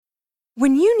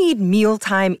When you need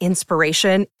mealtime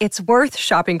inspiration, it's worth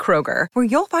shopping Kroger, where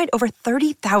you'll find over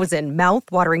 30,000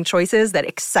 mouth-watering choices that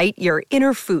excite your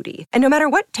inner foodie. And no matter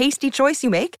what tasty choice you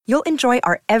make, you'll enjoy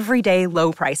our everyday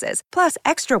low prices, plus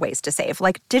extra ways to save,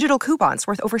 like digital coupons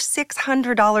worth over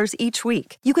 $600 each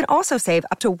week. You can also save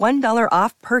up to $1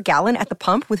 off per gallon at the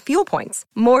pump with fuel points.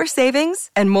 More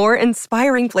savings and more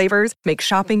inspiring flavors make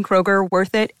shopping Kroger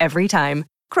worth it every time.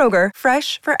 Kroger,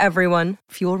 fresh for everyone.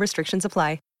 Fuel restrictions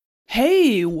apply.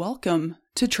 Hey, welcome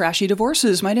to Trashy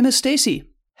Divorces. My name is Stacy.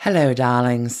 Hello,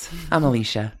 darlings. I'm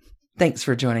Alicia. Thanks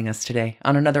for joining us today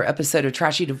on another episode of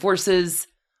Trashy Divorces.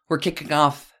 We're kicking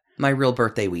off my real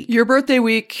birthday week. Your birthday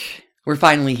week. We're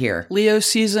finally here. Leo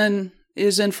season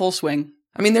is in full swing.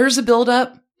 I mean, there's a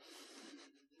build-up.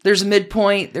 There's a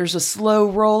midpoint. There's a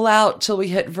slow rollout till we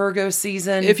hit Virgo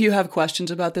season. If you have questions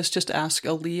about this, just ask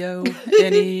a Leo,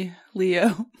 any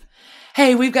Leo.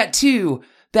 Hey, we've got two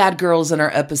bad girls in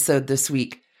our episode this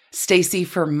week. Stacy,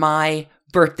 for my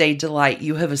birthday delight,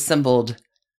 you have assembled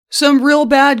some real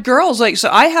bad girls. So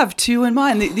I have two in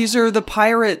mind. These are the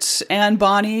pirates, Anne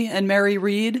Bonny and Mary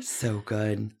Read. So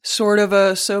good. Sort of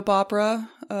a soap opera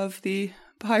of the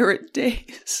pirate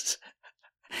days.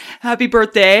 Happy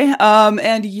birthday.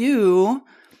 And you...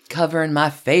 covering my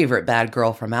favorite bad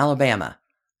girl from Alabama,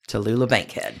 Tallulah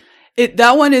Bankhead.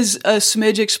 That one is a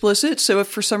smidge explicit, so if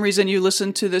for some reason you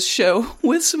listen to this show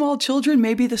with small children,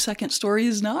 maybe the second story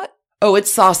is not. Oh,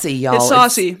 it's saucy, y'all. It's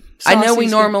saucy. I know we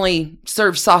normally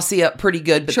serve saucy up pretty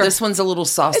good, but Sure. This one's a little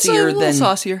saucier than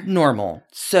saucier. normal.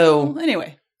 So, Well,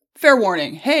 anyway, fair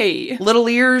warning. Hey. little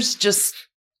ears, just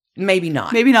maybe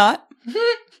not. Maybe not.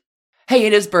 Hey,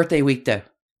 it is birthday week, though.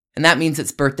 And that means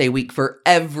it's birthday week for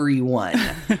everyone.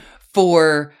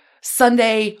 For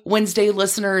Sunday, Wednesday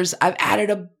listeners, I've added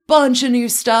a bunch of new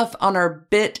stuff on our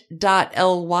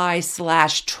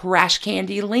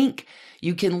bit.ly/trashcandy link.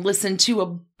 You can listen to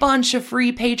a bunch of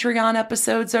free Patreon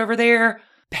episodes over there.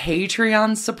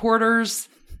 Patreon supporters,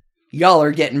 y'all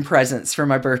are getting presents for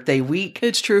my birthday week.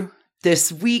 It's true.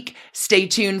 This week, stay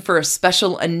tuned for a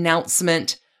special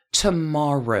announcement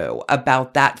tomorrow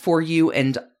about that for you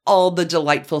and all the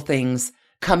delightful things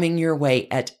coming your way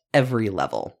at every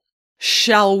level.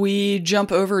 Shall we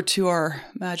jump over to our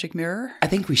magic mirror? I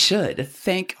think we should.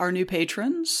 Thank our new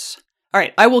patrons. All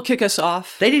right, I will kick us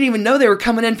off. They didn't even know they were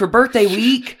coming in for birthday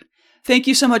week. Thank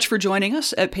you so much for joining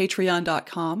us at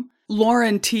patreon.com.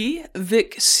 Lauren T.,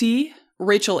 Vic C.,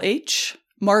 Rachel H.,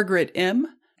 Margaret M.,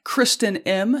 Kristen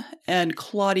M., and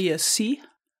Claudia C.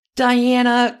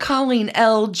 Diana, Colleen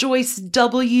L., Joyce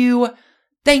W.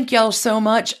 Thank y'all so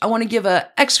much. I want to give an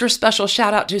extra special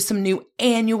shout out to some new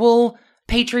annual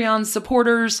Patreon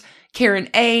supporters. Karen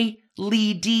A.,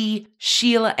 Lee D.,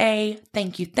 Sheila A.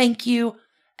 Thank you, thank you.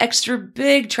 Extra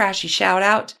big trashy shout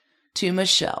out to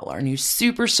Michelle, our new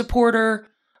super supporter.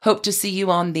 Hope to see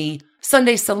you on the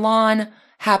Sunday Salon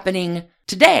happening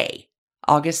today,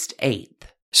 August 8th.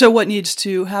 So what needs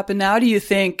to happen now, do you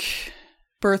think,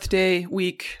 birthday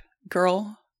week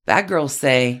girl? Bad girls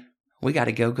say, we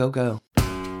gotta go, go, go.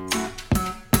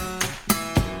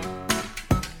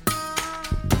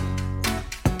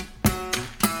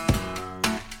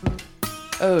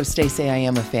 Oh, Stacey, I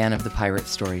am a fan of the pirate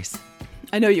stories.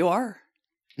 I know you are.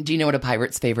 Do you know what a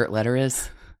pirate's favorite letter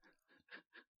is?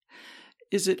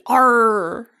 Is it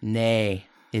R? Nay,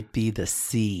 it be the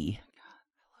C.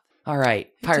 All right,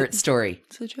 pirate story.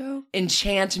 It's a joke.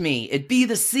 Enchant me, it be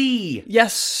the C.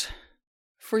 Yes,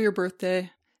 for your birthday.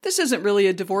 This isn't really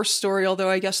a divorce story, although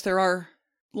I guess there are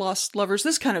lost lovers.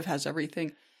 This kind of has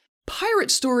everything. Pirate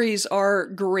stories are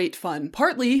great fun,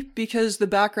 partly because the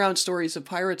background stories of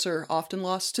pirates are often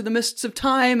lost to the mists of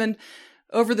time, and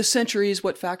over the centuries,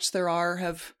 what facts there are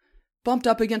have bumped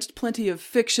up against plenty of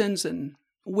fictions and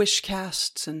wish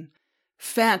casts and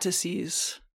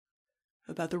fantasies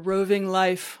about the roving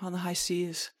life on the high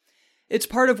seas. It's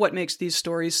part of what makes these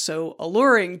stories so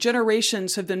alluring.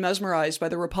 Generations have been mesmerized by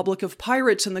the Republic of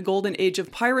Pirates and the golden age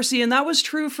of piracy, and that was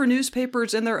true for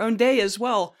newspapers in their own day as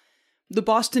well. The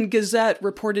Boston Gazette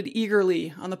reported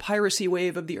eagerly on the piracy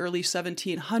wave of the early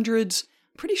 1700s.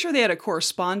 Pretty sure they had a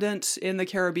correspondent in the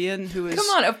Caribbean who was... Come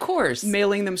on, of course.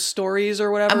 Mailing them stories or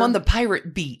whatever. I'm on the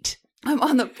pirate beat. I'm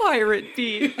on the pirate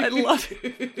beat. I love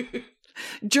it.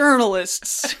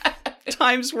 Journalists.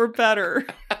 Times were better.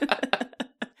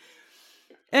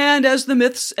 And as the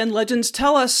myths and legends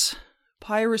tell us,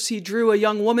 piracy drew a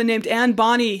young woman named Anne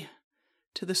Bonny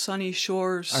to the sunny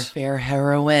shores. Our fair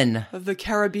heroine. Of the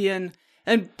Caribbean,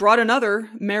 and brought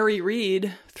another, Mary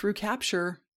Read, through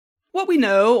capture. What we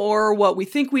know, or what we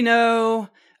think we know,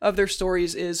 of their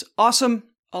stories is awesome,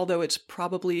 although it's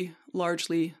probably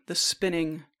largely the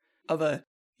spinning of a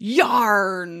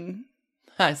yarn.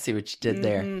 I see what you did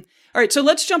there. All right, so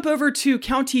let's jump over to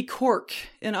County Cork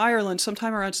in Ireland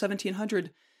sometime around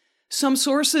 1700. Some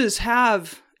sources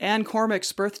have Anne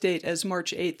Cormac's birth date as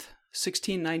March 8th,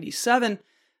 1697,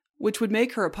 which would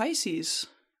make her a Pisces,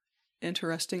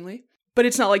 interestingly. But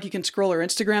it's not like you can scroll her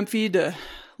Instagram feed to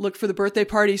look for the birthday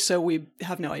party, so we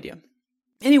have no idea.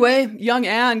 Anyway, young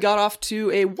Anne got off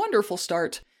to a wonderful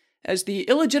start as the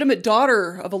illegitimate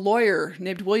daughter of a lawyer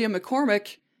named William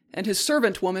McCormick and his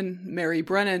servant woman, Mary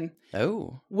Brennan.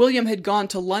 Oh. William had gone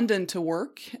to London to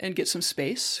work and get some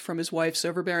space from his wife's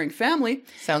overbearing family.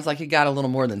 Sounds like he got a little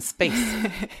more than space.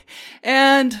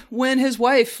 And when his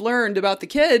wife learned about the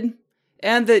kid,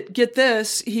 and that, get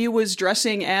this, he was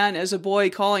dressing Anne as a boy,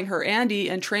 calling her Andy,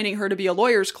 and training her to be a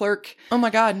lawyer's clerk. Oh my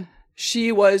God.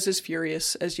 She was as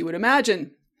furious as you would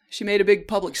imagine. She made a big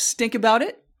public stink about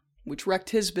it, which wrecked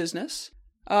his business.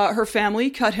 Her family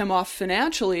cut him off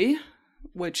financially,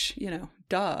 which,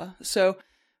 duh. So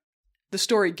the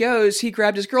story goes, he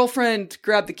grabbed his girlfriend,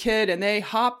 grabbed the kid, and they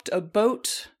hopped a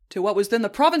boat to what was then the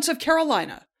province of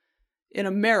Carolina in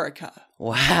America.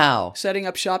 Wow. Setting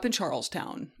up shop in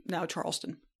Charlestown, now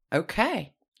Charleston.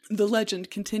 Okay. The legend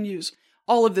continues.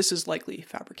 All of this is likely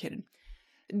fabricated.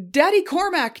 Daddy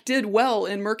Cormac did well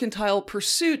in mercantile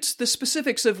pursuits, the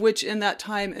specifics of which in that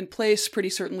time and place pretty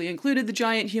certainly included the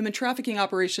giant human trafficking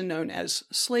operation known as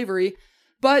slavery.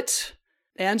 But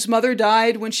Anne's mother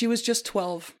died when she was just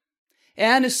 12.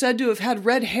 Anne is said to have had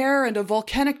red hair and a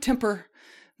volcanic temper.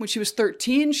 When she was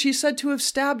 13, she's said to have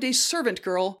stabbed a servant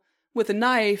girl with a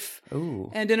knife. Ooh.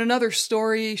 And in another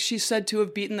story, she's said to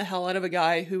have beaten the hell out of a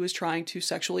guy who was trying to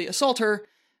sexually assault her,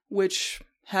 which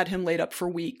had him laid up for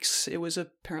weeks. It was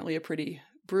apparently a pretty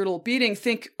brutal beating.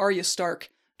 Think Arya Stark,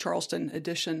 Charleston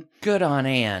edition. Good on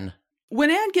Anne. When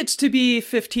Anne gets to be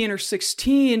 15 or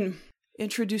 16,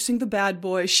 introducing the bad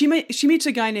boy, she meets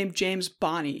a guy named James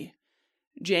Bonny.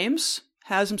 James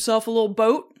has himself a little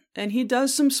boat, and he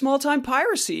does some small-time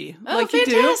piracy. Oh, like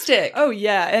fantastic. Oh,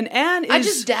 yeah. And Anne is... I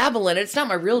just dabble in it. It's not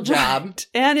my real job. Right.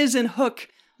 Anne is in hook,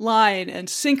 line, and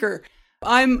sinker.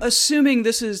 I'm assuming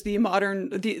this is the modern,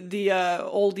 the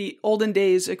olden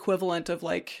days equivalent of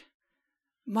like,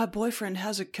 my boyfriend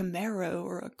has a Camaro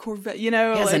or a Corvette, He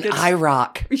has like an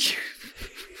IROC.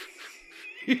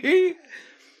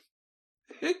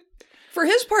 For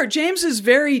his part, James is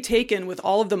very taken with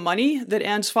all of the money that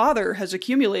Anne's father has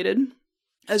accumulated,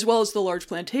 as well as the large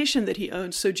plantation that he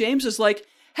owns. So James is like,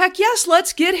 heck yes,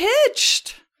 let's get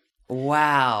hitched.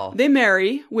 Wow. They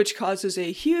marry, which causes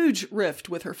a huge rift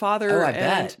with her father. Oh, I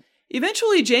bet.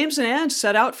 Eventually, James and Anne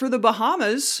set out for the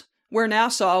Bahamas, where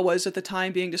Nassau was at the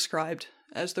time being described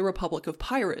as the Republic of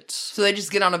Pirates. So they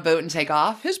just get on a boat and take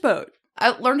off? His boat. I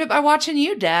learned it by watching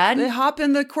you, Dad. They hop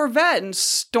in the Corvette and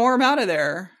storm out of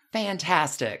there.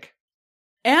 Fantastic.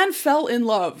 Anne fell in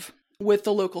love with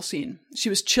the local scene. She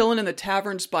was chilling in the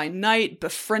taverns by night,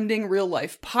 befriending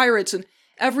real-life pirates, and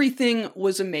everything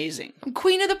was amazing. I'm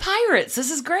Queen of the Pirates.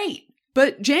 This is great.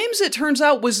 But James, it turns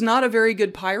out, was not a very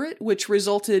good pirate, which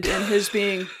resulted in his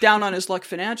being down on his luck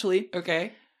financially.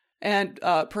 Okay. And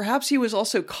perhaps he was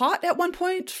also caught at one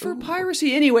point for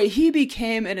piracy. Anyway, he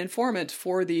became an informant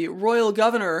for the royal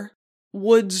governor,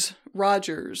 Woodes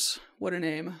Rogers. What a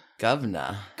name.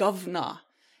 Governor.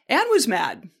 Anne was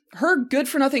mad. Her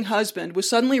good-for-nothing husband was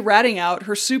suddenly ratting out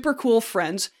her super cool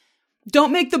friends.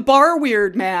 Don't make the bar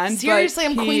weird, man. Seriously,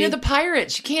 I'm Queen of the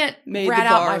Pirates. You can't rat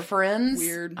out my friends.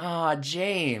 Weird. Aw,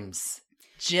 James.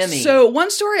 Jimmy. So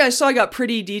one story I saw got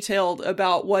pretty detailed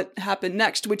about what happened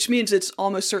next, which means it's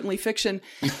almost certainly fiction.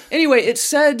 Anyway, it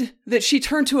said that she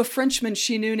turned to a Frenchman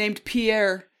she knew named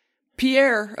Pierre.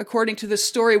 Pierre, according to this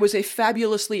story, was a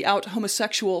fabulously out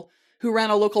homosexual who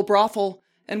ran a local brothel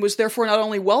and was therefore not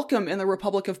only welcome in the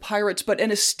Republic of Pirates, but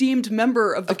an esteemed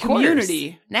member of the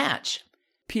community. Natch.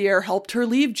 Pierre helped her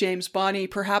leave James Bonny,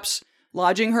 perhaps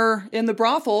lodging her in the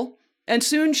brothel, and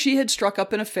soon she had struck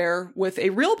up an affair with a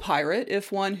real pirate,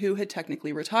 if one who had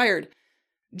technically retired.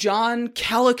 John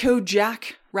Calico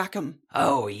Jack Rackham.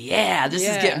 Oh, yeah, this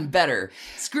is getting better.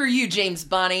 Screw you, James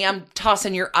Bonny. I'm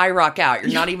tossing your IROC out.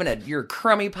 You're not even you're a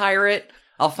crummy pirate.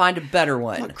 I'll find a better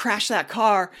one. I'll crash that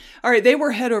car. All right, they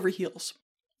were head over heels.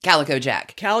 Calico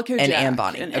Jack. Calico and Jack. Anne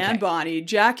Bonny. And okay. Anne Bonny.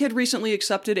 Jack had recently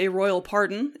accepted a royal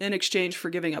pardon in exchange for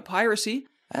giving up piracy.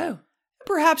 Oh.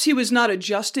 Perhaps he was not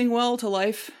adjusting well to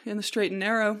life in the straight and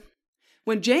narrow.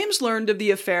 When James learned of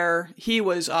the affair, he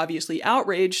was obviously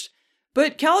outraged.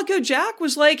 But Calico Jack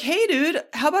was like, hey, dude,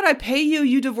 how about I pay you,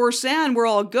 you divorce Anne, we're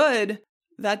all good.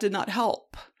 That did not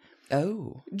help.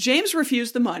 Oh. James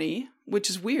refused the money, which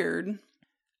is weird.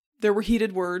 There were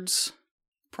heated words.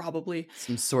 Probably.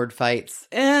 Some sword fights.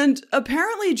 And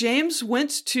apparently James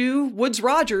went to Woodes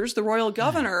Rogers, the royal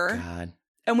governor,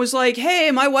 and was like,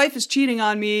 hey, my wife is cheating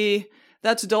on me.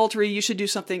 That's adultery. You should do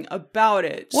something about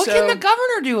it. What can the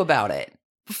governor do about it?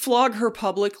 Flog her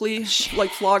publicly,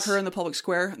 like flog her in the public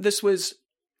square. This was,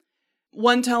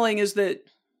 one telling is that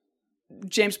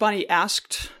James Bonny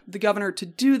asked the governor to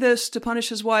do this to punish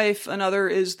his wife. Another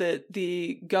is that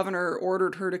the governor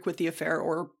ordered her to quit the affair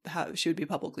or she would be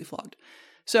publicly flogged.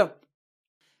 So,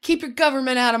 keep your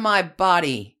government out of my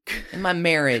body and my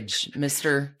marriage,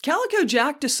 mister. Calico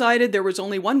Jack decided there was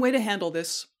only one way to handle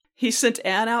this. He sent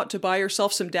Anne out to buy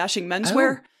herself some dashing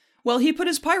menswear. Well, he put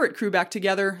his pirate crew back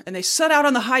together, and they set out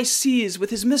on the high seas with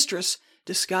his mistress,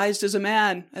 disguised as a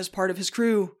man, as part of his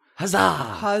crew. Huzzah!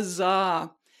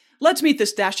 Huzzah! Let's meet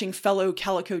this dashing fellow,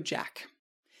 Calico Jack.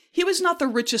 He was not the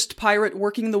richest pirate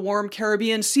working the warm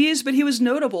Caribbean seas, but he was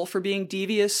notable for being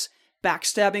devious,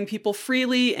 backstabbing people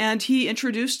freely, and he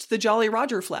introduced the Jolly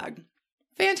Roger flag.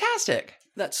 Fantastic.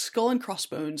 That's skull and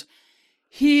crossbones.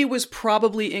 He was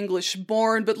probably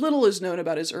English-born, but little is known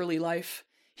about his early life.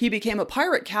 He became a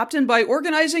pirate captain by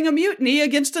organizing a mutiny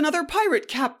against another pirate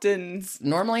captain. It's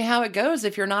normally how it goes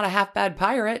if you're not a half-bad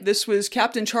pirate. This was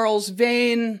Captain Charles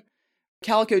Vane.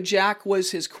 Calico Jack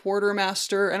was his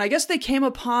quartermaster, and I guess they came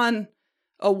upon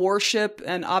a warship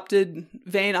and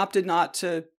Vane opted not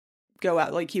to go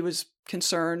out, like he was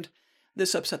concerned.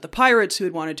 This upset the pirates who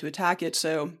had wanted to attack it,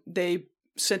 so they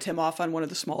sent him off on one of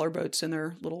the smaller boats in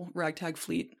their little ragtag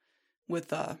fleet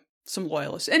with some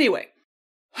loyalists. Anyway,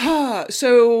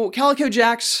 so Calico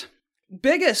Jack's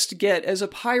biggest get as a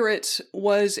pirate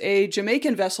was a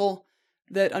Jamaican vessel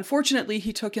that unfortunately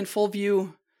he took in full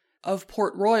view of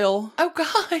Port Royal. Oh,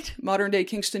 God. Modern-day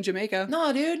Kingston, Jamaica.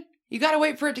 No, dude. You gotta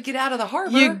wait for it to get out of the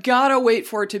harbor. You gotta wait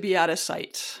for it to be out of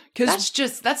sight.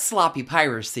 That's sloppy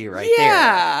piracy right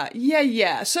there.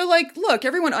 Yeah. So, look,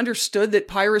 everyone understood that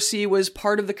piracy was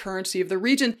part of the currency of the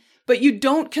region, but you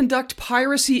don't conduct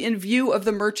piracy in view of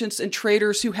the merchants and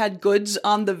traders who had goods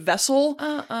on the vessel.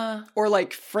 Or,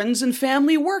 friends and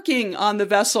family working on the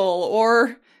vessel,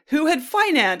 or who had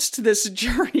financed this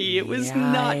journey. It was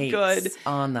not good.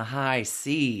 On the high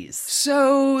seas.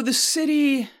 So, the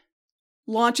city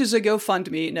launches a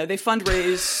GoFundMe. No, they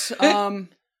fundraise.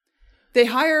 They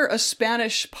hire a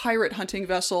Spanish pirate hunting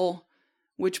vessel,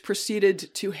 which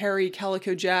proceeded to harry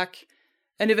Calico Jack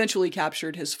and eventually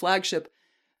captured his flagship.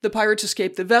 The pirates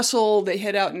escaped the vessel. They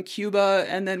hid out in Cuba.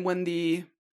 And then when the,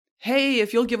 hey,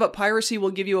 if you'll give up piracy,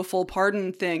 we'll give you a full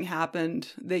pardon thing happened,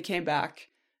 they came back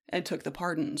and took the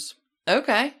pardons.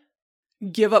 Okay.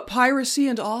 Give up piracy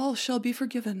and all shall be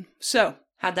forgiven. So,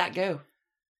 how'd that go?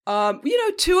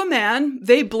 To a man,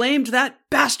 they blamed that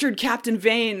bastard Captain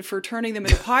Vane for turning them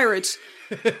into pirates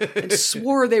and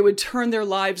swore they would turn their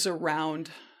lives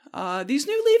around. These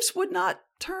new leaves would not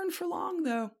turn for long,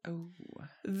 though. Oh.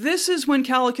 This is when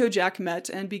Calico Jack met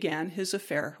and began his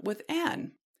affair with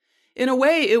Anne. In a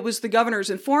way, it was the governor's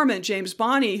informant, James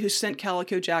Bonny, who sent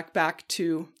Calico Jack back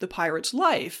to the pirate's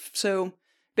life. So,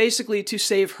 basically to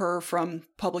save her from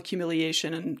public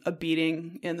humiliation and a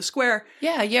beating in the square.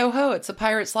 Yeah, yo-ho, it's a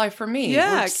pirate's life for me.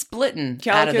 Yeah. We're splitting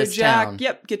Calico out of this Jack,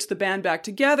 town. gets the band back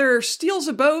together, steals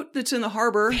a boat that's in the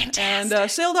harbor, Fantastic.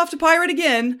 and sailed off to pirate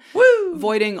again, Woo!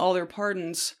 voiding all their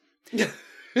pardons.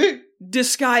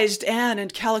 Disguised Anne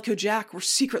and Calico Jack were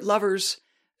secret lovers.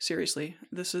 Seriously,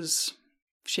 this is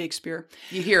Shakespeare.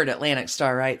 You hear it, Atlantic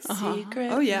Star, right? Secret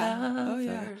lovers.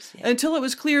 Yeah. Until it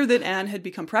was clear that Anne had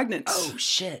become pregnant. Oh,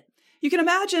 shit. You can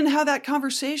imagine how that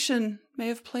conversation may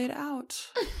have played out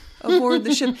aboard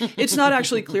the ship. It's not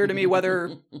actually clear to me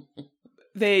whether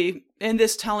they, in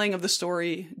this telling of the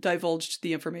story, divulged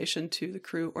the information to the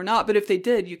crew or not. But if they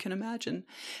did, you can imagine.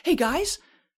 Hey, guys,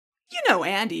 you know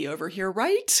Andy over here,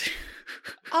 right?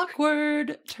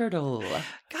 Awkward turtle.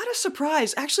 Got a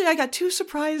surprise. Actually, I got 2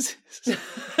 surprises.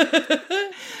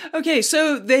 Okay,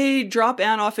 so they drop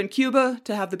Anne off in Cuba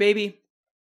to have the baby.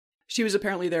 She was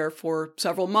apparently there for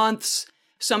several months.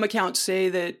 Some accounts say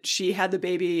that she had the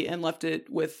baby and left it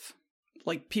with,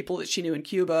 people that she knew in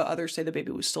Cuba. Others say the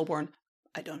baby was stillborn.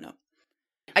 I don't know.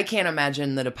 I can't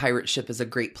imagine that a pirate ship is a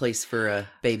great place for a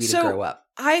baby to grow up.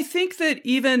 I think that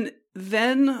even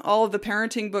then, all of the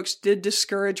parenting books did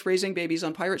discourage raising babies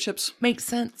on pirate ships. Makes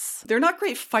sense. They're not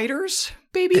great fighters,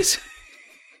 babies.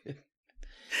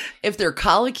 If they're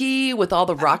colicky with all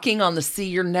the rocking on the sea,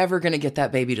 you're never going to get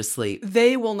that baby to sleep.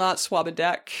 They will not swab a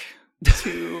deck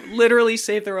to literally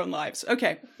save their own lives.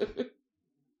 Okay.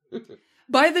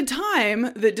 By the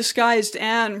time that disguised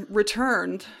Anne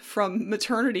returned from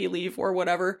maternity leave or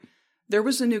whatever, there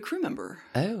was a new crew member.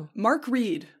 Oh. Mark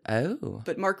Reed. Oh.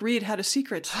 But Mark Reed had a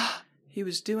secret. he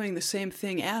was doing the same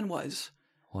thing Anne was.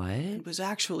 What? It was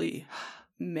actually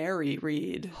Mary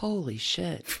Read. Holy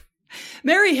shit.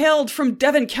 Mary hailed from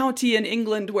Devon County in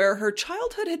England, where her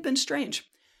childhood had been strange.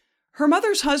 Her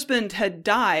mother's husband had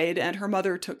died, and her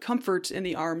mother took comfort in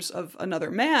the arms of another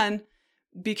man,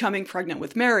 becoming pregnant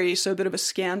with Mary, so a bit of a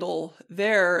scandal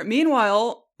there.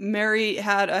 Meanwhile, Mary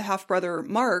had a half-brother,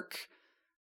 Mark,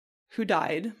 who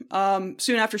died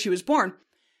soon after she was born.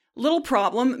 Little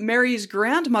problem, Mary's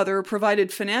grandmother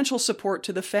provided financial support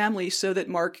to the family so that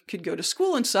Mark could go to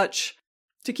school and such.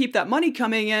 To keep that money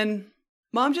coming in,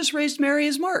 Mom just raised Mary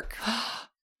as Mark.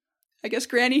 I guess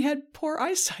Granny had poor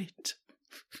eyesight.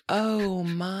 Oh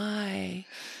my.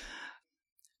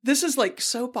 This is like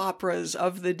soap operas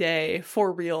of the day,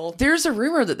 for real. There's a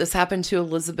rumor that this happened to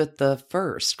Elizabeth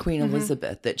I, Queen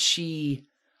Elizabeth, that she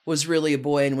was really a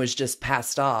boy and was just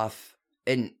passed off.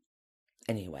 And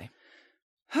anyway.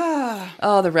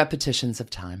 Oh, the repetitions of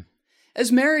time.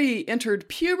 As Mary entered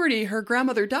puberty, her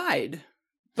grandmother died.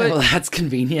 But that's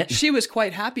convenient. She was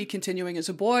quite happy continuing as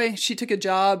a boy. She took a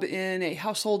job in a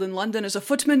household in London as a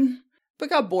footman, but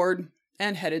got bored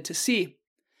and headed to sea.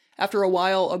 After a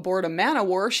while aboard a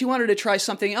man-o'-war, she wanted to try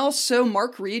something else, so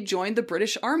Mark Read joined the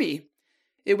British Army.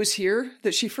 It was here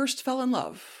that she first fell in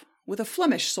love with a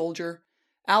Flemish soldier,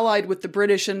 allied with the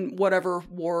British in whatever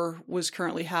war was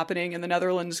currently happening in the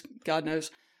Netherlands, God knows.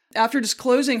 After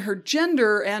disclosing her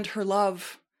gender and her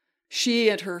love, she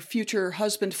and her future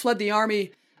husband fled the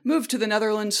army, moved to the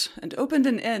Netherlands, and opened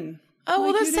an inn. Oh,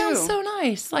 well, that sounds so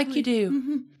nice, like you do.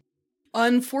 Mm-hmm.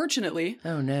 Unfortunately,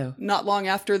 oh no, not long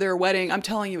after their wedding, I'm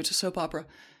telling you, it's a soap opera,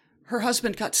 her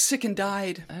husband got sick and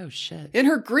died. Oh shit. In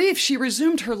her grief, she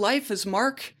resumed her life as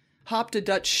Mark, hopped a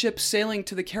Dutch ship sailing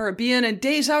to the Caribbean, and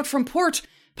days out from port,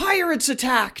 pirates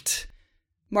attacked.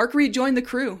 Mark Read joined the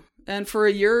crew, and for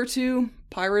a year or two,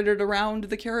 pirated around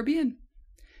the Caribbean.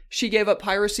 She gave up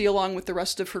piracy along with the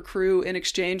rest of her crew in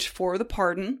exchange for the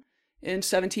pardon in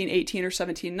 1718 or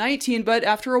 1719, but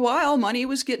after a while, money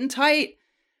was getting tight.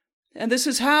 And this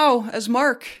is how, as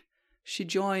Mark, she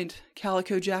joined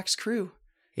Calico Jack's crew.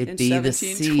 It be the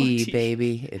sea,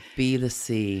 baby. It be the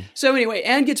sea. So anyway,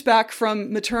 Anne gets back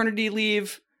from maternity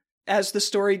leave, as the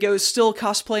story goes, still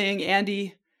cosplaying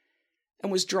Andy,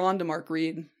 and was drawn to Mark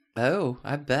Read. Oh,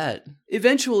 I bet.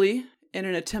 Eventually, in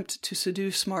an attempt to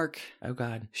seduce Mark, oh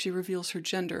God, she reveals her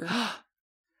gender.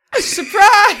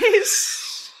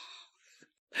 Surprise!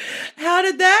 How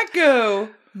did that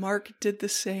go? Mark did the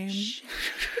same.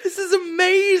 This is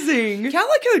amazing.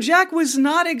 Calico Jack was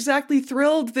not exactly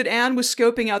thrilled that Anne was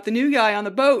scoping out the new guy on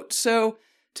the boat, so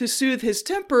to soothe his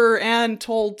temper, Anne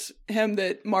told him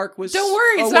that Mark was Don't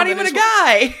worry, it's not even a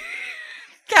guy.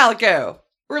 Calico,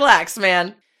 relax,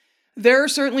 man. There are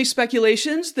certainly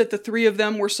speculations that the three of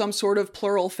them were some sort of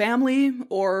plural family,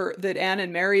 or that Anne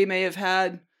and Mary may have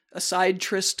had a side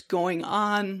tryst going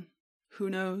on. Who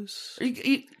knows?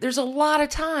 There's a lot of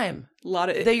time.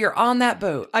 That you're on that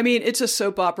boat. I mean, it's a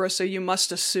soap opera, so you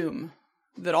must assume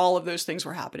that all of those things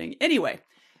were happening. Anyway,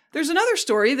 there's another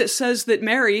story that says that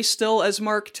Mary, still as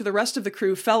Mark to the rest of the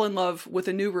crew, fell in love with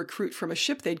a new recruit from a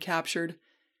ship they'd captured.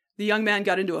 The young man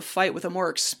got into a fight with a more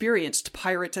experienced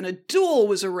pirate, and a duel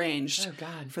was arranged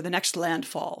for the next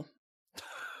landfall.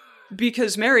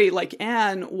 Because Mary, like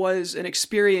Anne, was an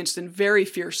experienced and very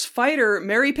fierce fighter,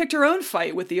 Mary picked her own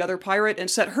fight with the other pirate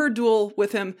and set her duel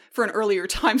with him for an earlier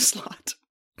time slot.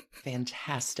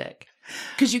 Fantastic.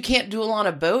 Because you can't duel on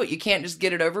a boat. You can't just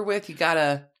get it over with. You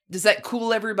gotta... Does that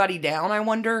cool everybody down, I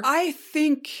wonder? I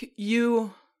think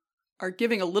you are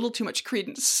giving a little too much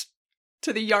credence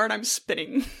to the yarn I'm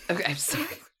spinning. Okay, I'm sorry.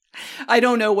 I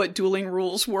don't know what dueling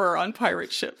rules were on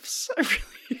pirate ships. I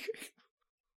really...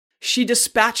 She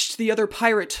dispatched the other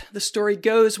pirate, the story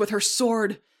goes, with her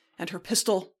sword and her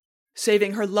pistol,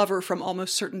 saving her lover from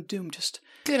almost certain doom.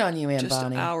 Good on you, Anne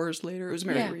Bonny. Just hours later, it was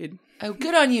Mary Read. Oh,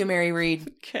 good on you, Mary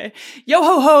Read. Okay.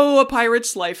 Yo-ho-ho, a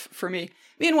pirate's life for me.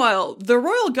 Meanwhile, the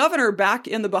royal governor back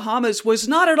in the Bahamas was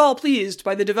not at all pleased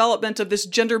by the development of this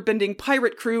gender-bending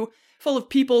pirate crew full of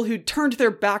people who'd turned their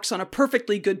backs on a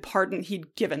perfectly good pardon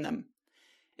he'd given them.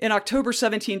 In October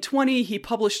 1720, he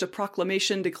published a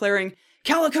proclamation declaring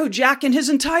Calico Jack and his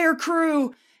entire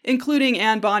crew, including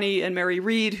Anne Bonny and Mary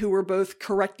Read, who were both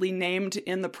correctly named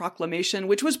in the proclamation,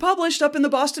 which was published up in the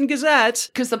Boston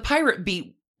Gazette. Because the Pirate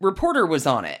Beat reporter was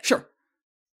on it. Sure.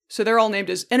 So they're all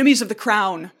named as enemies of the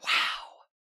crown. Wow.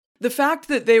 The fact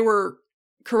that they were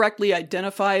correctly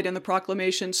identified in the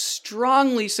proclamation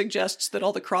strongly suggests that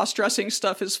all the cross-dressing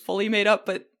stuff is fully made up,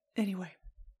 but anyway.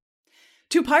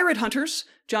 Two pirate hunters,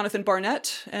 Jonathan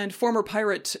Barnett and former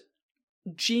pirate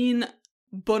Jean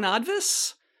Bonavie,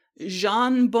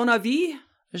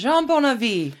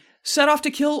 set off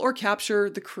to kill or capture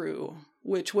the crew,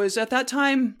 which was at that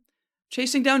time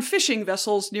chasing down fishing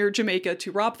vessels near Jamaica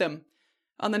to rob them.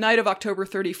 On the night of October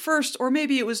 31st, or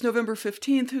maybe it was November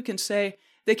 15th, who can say,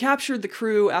 they captured the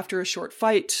crew after a short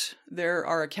fight. There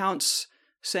are accounts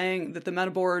saying that the men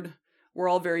aboard were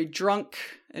all very drunk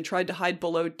and tried to hide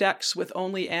below decks, with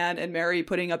only Anne and Mary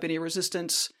putting up any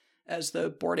resistance as the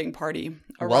boarding party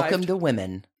arrived. Welcome to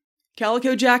women.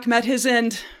 Calico Jack met his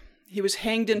end. He was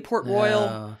hanged in Port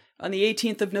Royal on the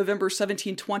 18th of November,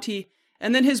 1720,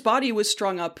 and then his body was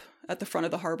strung up at the front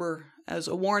of the harbor as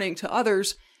a warning to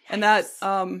others. And that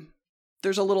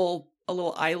there's a little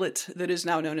islet that is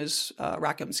now known as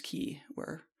Rackham's Key,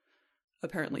 where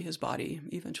apparently his body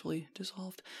eventually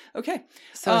dissolved. Okay.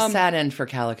 So a sad end for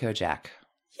Calico Jack.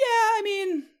 Yeah, I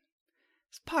mean,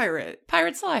 it's pirate.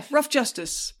 Pirate's life. Rough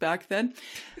justice back then.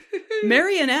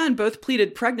 Mary and Anne both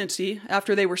pleaded pregnancy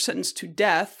after they were sentenced to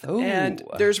death. Ooh. And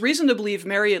there's reason to believe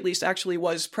Mary at least actually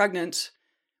was pregnant,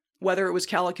 whether it was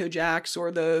Calico Jack's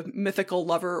or the mythical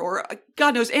lover or,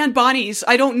 God knows, Anne Bonny's.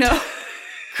 I don't know.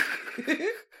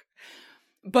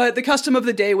 But the custom of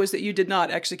the day was that you did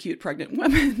not execute pregnant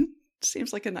women.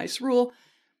 Seems like a nice rule.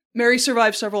 Mary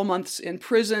survived several months in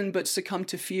prison, but succumbed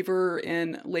to fever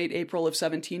in late April of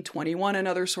 1721.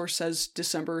 Another source says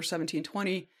December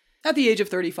 1720, at the age of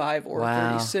 35 or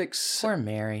 36. Poor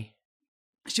Mary.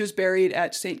 She was buried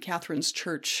at St. Catherine's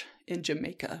Church in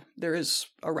Jamaica. There is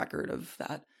a record of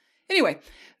that. Anyway,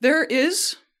 there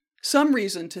is some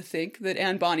reason to think that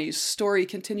Anne Bonny's story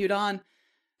continued on.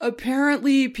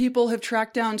 Apparently, people have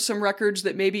tracked down some records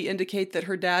that maybe indicate that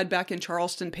her dad back in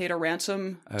Charleston paid a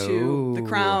ransom to the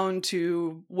Crown,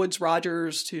 to Woodes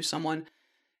Rogers, to someone,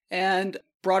 and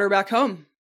brought her back home.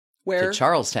 To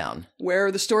Charlestown.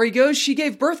 Where the story goes, she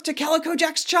gave birth to Calico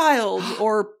Jack's child.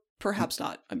 Or perhaps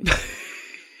not. I mean,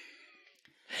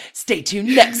 stay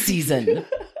tuned next season.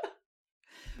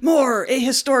 More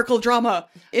ahistorical drama.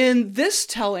 In this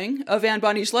telling of Anne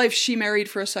Bonny's life, she married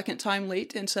for a second time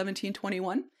late in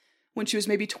 1721, when she was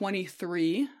maybe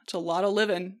 23. It's a lot of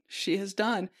living she has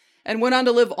done. And went on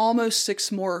to live almost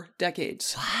 6 more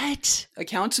decades. What?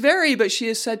 Accounts vary, but she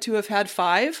is said to have had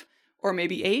 5, or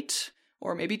maybe 8,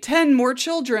 or maybe 10 more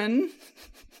children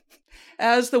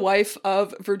as the wife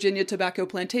of Virginia tobacco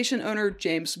plantation owner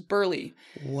James Burleigh.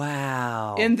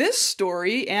 Wow. In this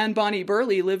story, Anne Bonny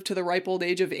Burleigh lived to the ripe old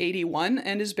age of 81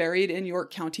 and is buried in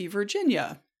York County,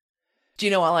 Virginia. Do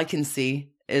you know all I can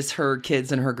see is her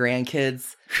kids and her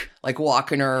grandkids like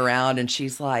walking her around, and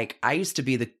she's like, I used to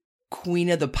be the queen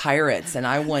of the pirates and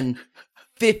I won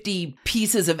 50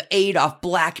 pieces of 8 off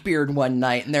Blackbeard one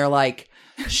night. And they're like,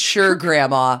 sure,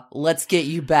 Grandma, let's get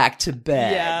you back to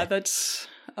bed. Yeah, that's...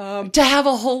 to have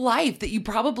a whole life that you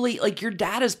probably, like, your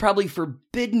dad has probably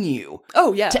forbidden you.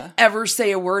 Oh, yeah. To ever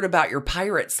say a word about your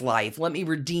pirate's life. Let me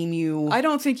redeem you. I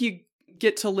don't think you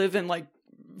get to live in, like,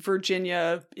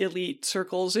 Virginia elite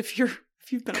circles if you've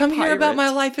been a pirate. Come hear about my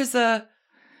life as a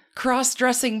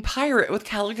cross-dressing pirate with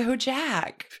Calico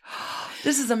Jack.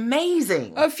 This is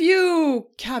amazing. A few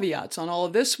caveats on all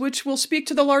of this, which will speak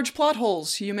to the large plot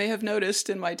holes you may have noticed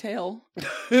in my tale.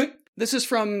 This is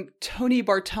from Tony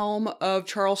Bartelme of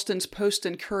Charleston's Post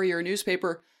and Courier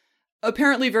newspaper.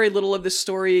 Apparently very little of this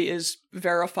story is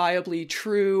verifiably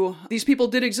true. These people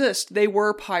did exist. They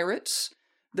were pirates.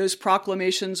 Those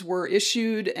proclamations were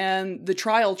issued and the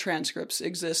trial transcripts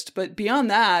exist. But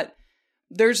beyond that,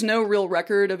 there's no real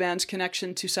record of Anne's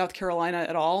connection to South Carolina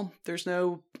at all. There's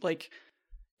no, like,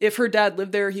 if her dad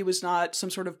lived there, he was not some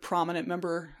sort of prominent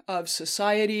member of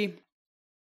society.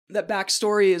 That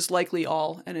backstory is likely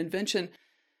all an invention.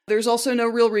 There's also no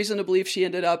real reason to believe she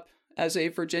ended up as a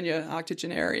Virginia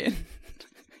octogenarian.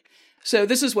 So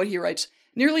this is what he writes.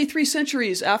 Nearly 3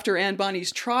 centuries after Anne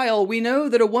Bonny's trial, we know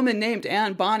that a woman named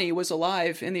Anne Bonny was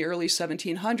alive in the early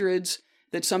 1700s,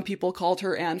 that some people called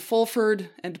her Anne Fulford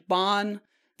and Bon,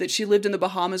 that she lived in the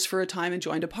Bahamas for a time and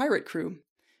joined a pirate crew.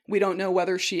 We don't know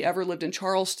whether she ever lived in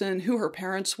Charleston, who her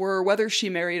parents were, whether she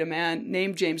married a man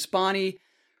named James Bonny,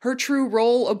 her true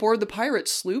role aboard the pirate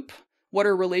sloop, what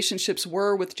her relationships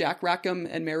were with Jack Rackham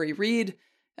and Mary Read,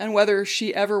 and whether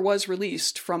she ever was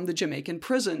released from the Jamaican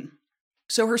prison.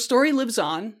 So her story lives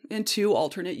on in 2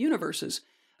 alternate universes.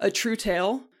 A true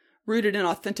tale, rooted in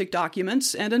authentic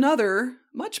documents, and another,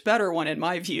 much better one in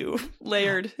my view,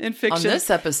 layered in fiction. On this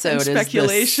episode and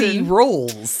speculation. Is the sea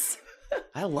rolls.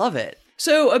 I love it.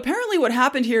 So apparently what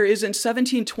happened here is in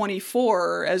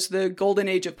 1724, as the golden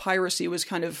age of piracy was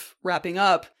kind of wrapping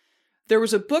up, there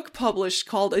was a book published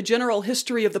called A General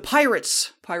History of the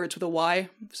Pirates, pirates with a Y,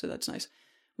 so that's nice,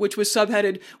 which was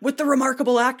subheaded, With the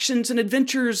Remarkable Actions and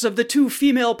Adventures of the 2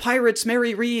 Female Pirates,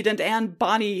 Mary Read and Anne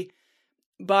Bonny.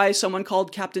 by someone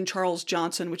called Captain Charles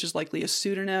Johnson, which is likely a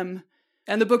pseudonym.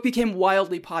 And the book became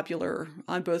wildly popular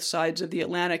on both sides of the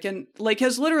Atlantic and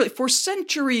has literally for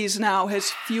centuries now has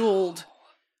fueled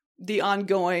the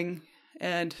ongoing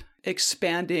and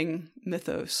expanding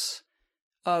mythos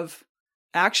of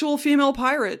actual female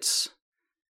pirates.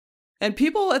 And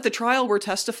people at the trial were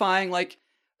testifying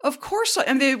of course,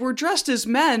 and they were dressed as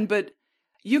men, but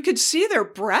you could see their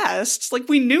breasts.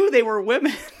 We knew they were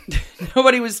women.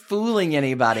 Nobody was fooling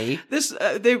anybody.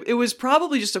 It was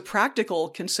probably just a practical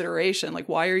consideration.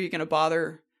 Why are you going to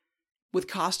bother with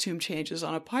costume changes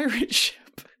on a pirate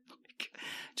ship?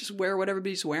 Just wear what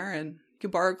everybody's wearing. You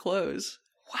can borrow clothes.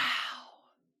 Wow.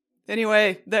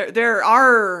 Anyway, there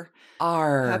are.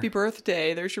 Happy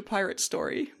birthday. There's your pirate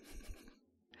story.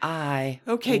 Okay,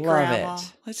 love Grandma.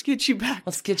 it. Let's get you back.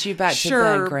 To bed,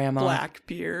 Grandma.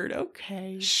 Blackbeard.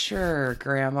 Okay. Sure,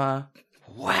 Grandma.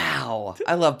 Wow.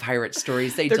 I love pirate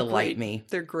stories. They delight me.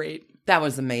 They're great. That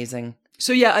was amazing.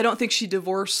 So yeah, I don't think she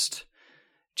divorced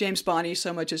James Bonny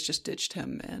so much as just ditched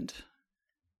him, and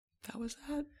that was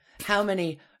that. How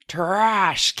many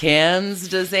trash cans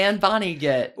does Anne Bonny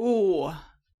get? Ooh,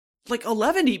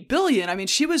 11 billion. I mean,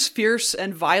 she was fierce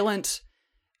and violent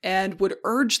and would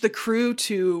urge the crew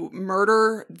to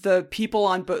murder the people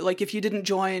on boat. If you didn't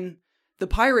join the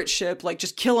pirate ship,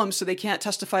 just kill them so they can't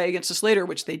testify against us later,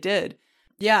 which they did.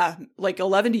 Yeah,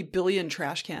 11 billion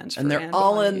trash cans. And they're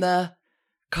all in the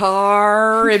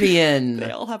Caribbean.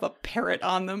 They all have a parrot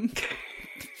on them.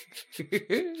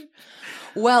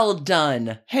 Well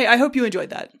done. Hey, I hope you enjoyed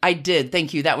that. I did.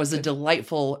 Thank you. That was a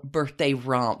delightful birthday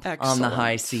romp on the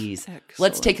high seas. Excellent.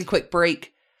 Let's take a quick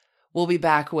break. We'll be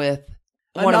back with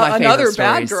one of my favorite another stories.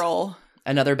 Bad girl.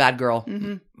 Another bad girl.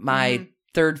 Mm-hmm. My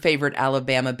third favorite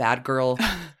Alabama bad girl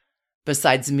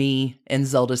besides me and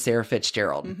Zelda Sarah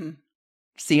Fitzgerald. Mm-hmm.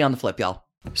 See you on the flip, y'all.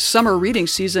 Summer reading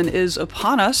season is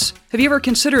upon us. Have you ever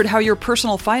considered how your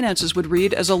personal finances would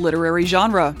read as a literary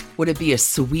genre? Would it be a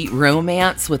sweet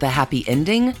romance with a happy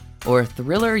ending? Or a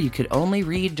thriller you could only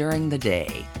read during the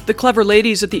day? The clever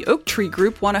ladies at the Oak Tree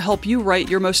Group want to help you write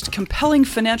your most compelling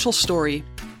financial story.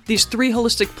 These 3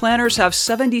 holistic planners have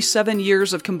 77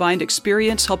 years of combined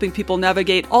experience helping people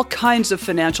navigate all kinds of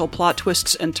financial plot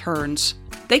twists and turns.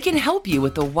 They can help you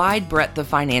with a wide breadth of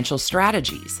financial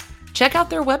strategies. Check out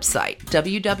their website,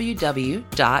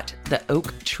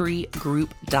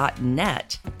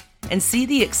 www.theoaktreegroup.net, and see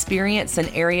the experience and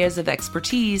areas of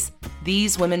expertise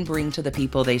these women bring to the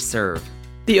people they serve.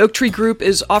 The Oak Tree Group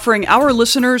is offering our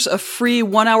listeners a free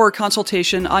 1-hour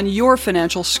consultation on your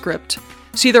financial script.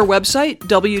 See their website,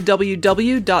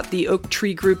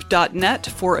 www.theoaktreegroup.net,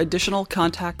 for additional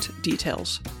contact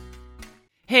details.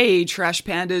 Hey, Trash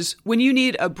Pandas. When you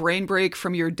need a brain break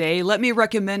from your day, let me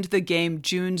recommend the game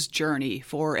June's Journey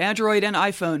for Android and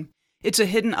iPhone. It's a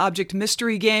hidden object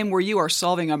mystery game where you are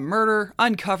solving a murder,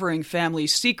 uncovering family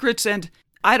secrets, and,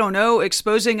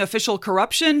 exposing official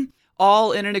corruption,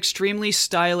 all in an extremely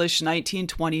stylish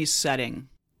 1920s setting.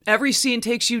 Every scene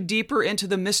takes you deeper into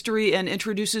the mystery and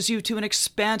introduces you to an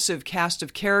expansive cast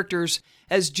of characters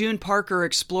as June Parker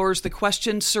explores the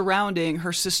questions surrounding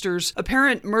her sister's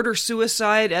apparent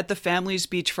murder-suicide at the family's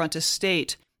beachfront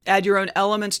estate. Add your own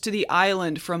elements to the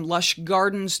island, from lush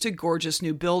gardens to gorgeous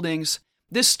new buildings.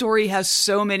 This story has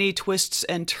so many twists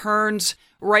and turns.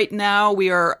 Right now, we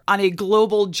are on a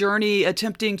global journey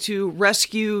attempting to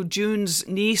rescue June's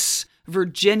niece,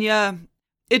 Virginia.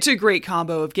 It's a great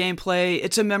combo of gameplay.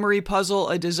 It's a memory puzzle,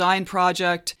 a design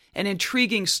project, an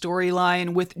intriguing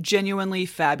storyline with genuinely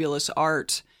fabulous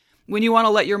art. When you want to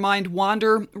let your mind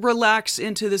wander, relax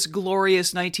into this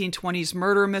glorious 1920s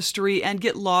murder mystery and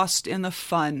get lost in the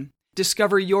fun.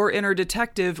 Discover your inner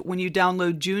detective when you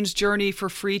download June's Journey for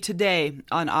free today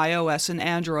on iOS and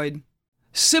Android.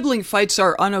 Sibling fights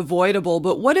are unavoidable,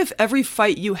 but what if every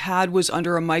fight you had was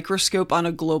under a microscope on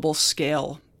a global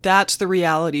scale? That's the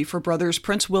reality for brothers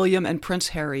Prince William and Prince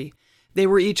Harry. They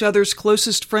were each other's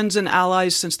closest friends and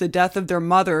allies since the death of their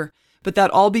mother, but that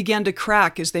all began to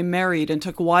crack as they married and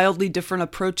took wildly different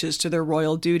approaches to their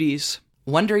royal duties.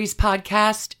 Wondery's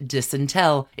podcast, Dis and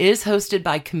Tell, is hosted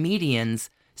by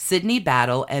comedians Sydney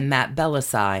Battle and Matt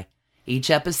Belisai. Each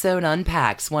episode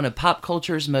unpacks one of pop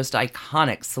culture's most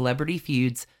iconic celebrity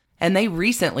feuds, and they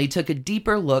recently took a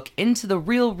deeper look into the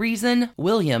real reason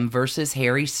William versus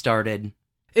Harry started.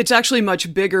 It's actually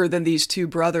much bigger than these two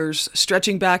brothers,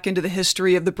 stretching back into the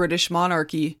history of the British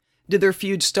monarchy. Did their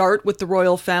feud start with the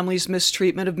royal family's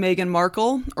mistreatment of Meghan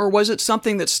Markle, or was it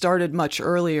something that started much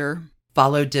earlier?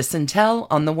 Follow Dis and Tell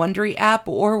on the Wondery app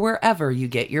or wherever you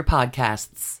get your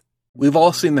podcasts. We've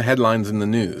all seen the headlines in the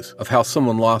news of how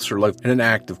someone lost their life in an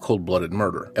act of cold-blooded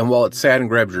murder. And while it's sad and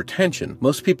grabs your attention,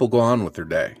 most people go on with their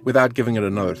day without giving it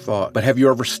another thought. But have you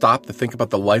ever stopped to think about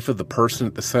the life of the person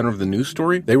at the center of the news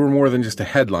story? They were more than just a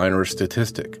headline or a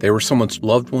statistic. They were someone's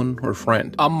loved one or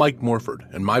friend. I'm Mike Morford,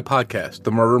 and my podcast,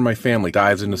 The Murder of My Family,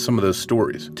 dives into some of those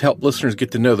stories to help listeners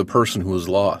get to know the person who was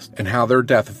lost and how their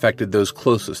death affected those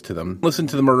closest to them. Listen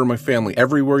to The Murder of My Family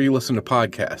everywhere you listen to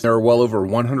podcasts. There are well over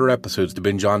 100 episodes to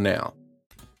binge on now.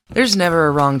 There's never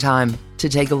a wrong time to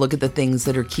take a look at the things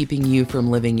that are keeping you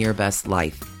from living your best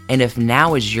life. And if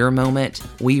now is your moment,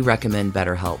 we recommend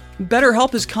BetterHelp.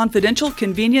 BetterHelp is confidential,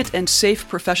 convenient, and safe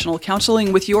professional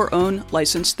counseling with your own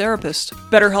licensed therapist.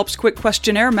 BetterHelp's quick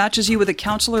questionnaire matches you with a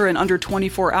counselor in under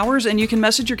 24 hours, and you can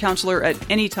message your counselor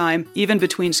at any time, even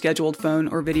between scheduled phone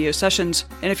or video sessions.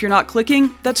 And if you're not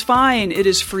clicking, that's fine. It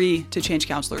is free to change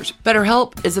counselors.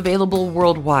 BetterHelp is available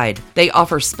worldwide. They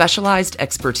offer specialized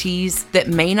expertise that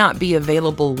may not be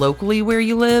available locally where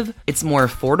you live. It's more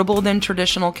affordable than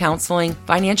traditional counseling.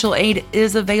 Financial aid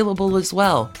is available as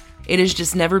well. It has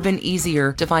just never been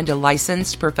easier to find a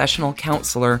licensed professional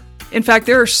counselor. In fact,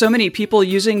 there are so many people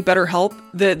using BetterHelp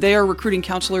that they are recruiting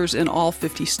counselors in all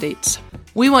 50 states.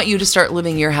 We want you to start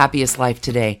living your happiest life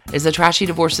today. As a Trashy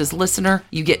Divorces listener,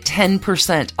 you get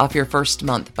 10% off your first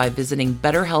month by visiting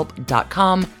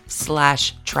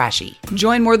betterhelp.com/trashy.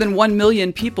 Join more than 1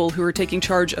 million people who are taking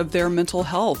charge of their mental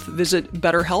health. Visit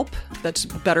BetterHelp, that's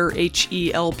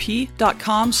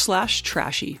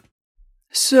betterhelp.com/trashy.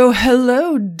 So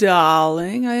hello,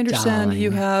 darling. I understand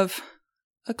you have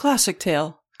a classic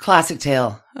tale. Classic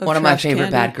tale. Of One of my trash favorite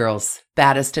candy. bad girls.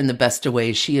 Baddest in the best of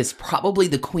ways. She is probably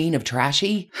the queen of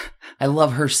trashy. I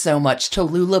love her so much.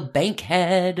 Tallulah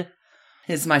Bankhead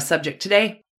is my subject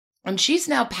today. And she's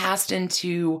now passed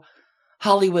into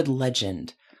Hollywood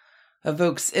legend.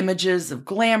 Evokes images of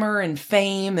glamour and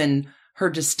fame and her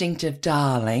distinctive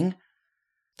darling.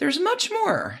 There's much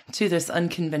more to this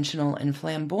unconventional and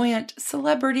flamboyant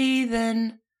celebrity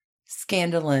than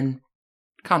scandal and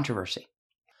controversy.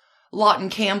 Lawton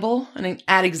Campbell, an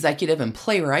ad executive and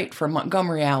playwright from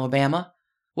Montgomery, Alabama,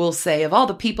 will say, of all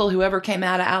the people who ever came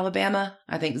out of Alabama,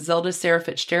 I think Zelda Sarah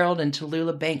Fitzgerald and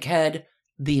Tallulah Bankhead,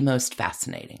 the most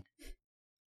fascinating.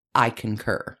 I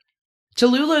concur.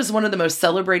 Tallulah is one of the most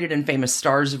celebrated and famous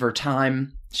stars of her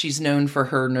time. She's known for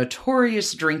her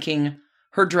notorious drinking,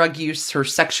 her drug use, her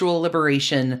sexual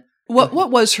liberation. What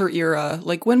was her era?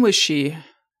 Like, when was she?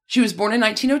 She was born in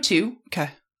 1902.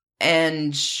 Okay.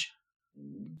 And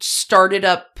started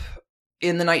up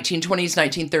in the 1920s,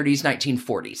 1930s,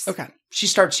 1940s. Okay. She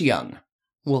starts young.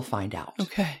 We'll find out.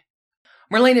 Okay.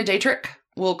 Marlena Dietrich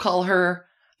will call her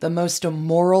the most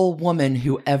immoral woman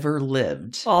who ever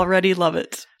lived. Already love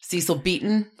it. Cecil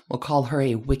Beaton will call her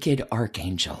a wicked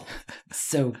archangel.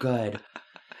 So good.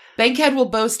 Bankhead will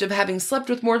boast of having slept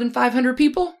with more than 500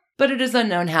 people, but it is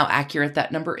unknown how accurate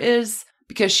that number is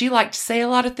because she liked to say a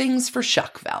lot of things for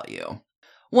shock value.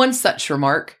 One such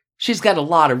remark, she's got a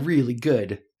lot of really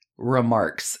good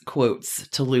remarks, quotes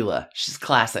Tallulah. She's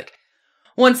classic.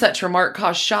 One such remark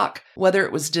caused shock, whether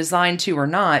it was designed to or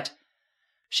not.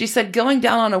 She said, going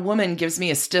down on a woman gives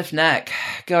me a stiff neck.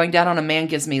 Going down on a man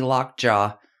gives me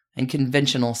lockjaw. And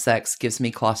conventional sex gives me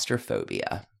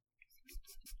claustrophobia.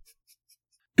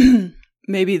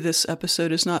 Maybe this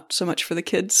episode is not so much for the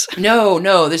kids.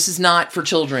 No, this is not for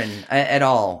children at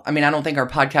all. I mean, I don't think our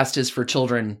podcast is for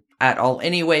children at all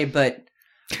anyway, but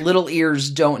little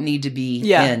ears don't need to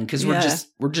be in because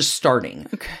we're just starting.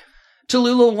 Okay.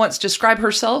 Tallulah once described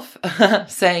herself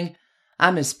saying,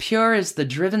 I'm as pure as the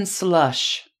driven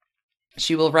slush.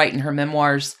 She will write in her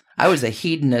memoirs, I was a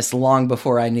hedonist long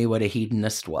before I knew what a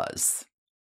hedonist was.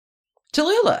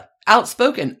 Tallulah,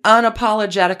 outspoken,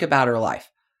 unapologetic about her life.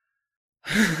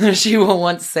 She will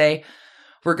once say,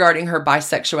 regarding her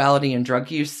bisexuality and drug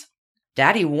use,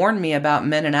 Daddy warned me about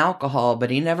men and alcohol,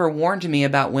 but he never warned me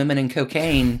about women and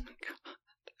cocaine.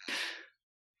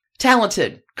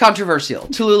 Talented, controversial,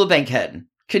 Tallulah Bankhead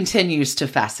continues to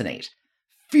fascinate.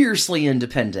 Fiercely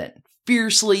independent,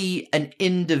 fiercely an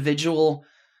individual.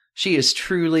 She is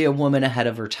truly a woman ahead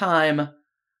of her time.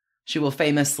 She will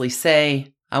famously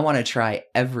say, I want to try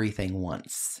everything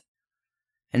once.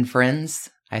 And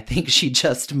friends, I think she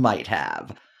just might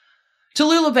have.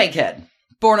 Tallulah Bankhead,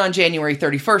 born on January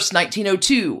 31st,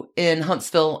 1902 in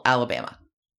Huntsville, Alabama.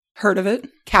 Heard of it?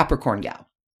 Capricorn gal.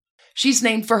 She's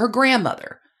named for her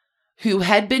grandmother, who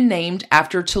had been named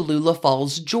after Tallulah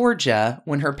Falls, Georgia,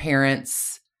 when her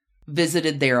parents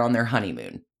visited there on their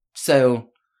honeymoon.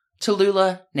 So,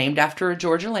 Tallulah, named after a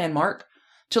Georgia landmark.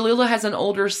 Tallulah has an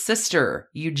older sister,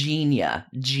 Eugenia,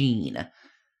 Jean.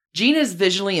 Jean is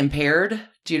visually impaired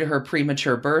due to her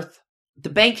premature birth. The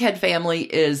Bankhead family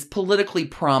is politically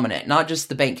prominent, not just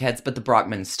the Bankheads, but the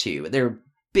Brockmans too. They're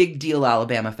big deal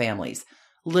Alabama families.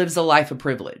 Lives a life of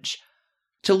privilege.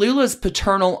 Tallulah's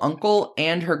paternal uncle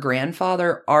and her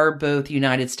grandfather are both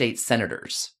United States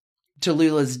senators.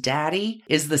 Tallulah's daddy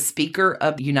is the Speaker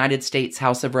of the United States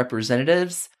House of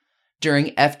Representatives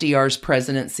during FDR's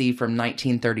presidency from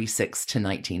 1936 to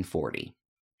 1940.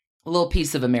 A little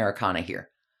piece of Americana here.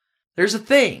 There's a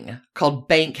thing called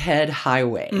Bankhead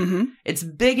Highway. Mm-hmm. It's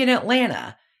big in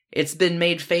Atlanta. It's been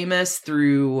made famous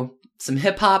through some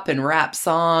hip-hop and rap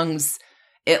songs.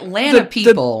 Atlanta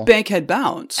people... The Bankhead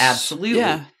Bounce. Absolutely.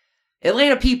 Yeah.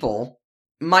 Atlanta people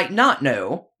might not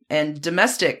know, and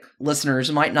domestic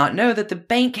listeners might not know, that the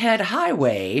Bankhead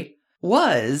Highway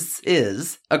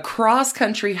is a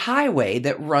cross-country highway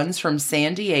that runs from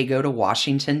San Diego to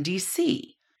Washington,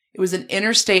 D.C. It was an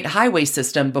interstate highway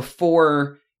system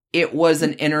before it was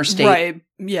an interstate right.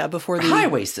 Yeah, before the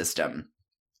highway system.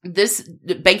 This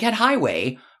Bankhead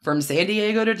Highway from San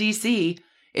Diego to D.C.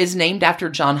 is named after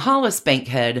John Hollis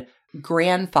Bankhead,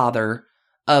 grandfather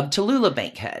of Tallulah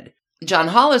Bankhead. John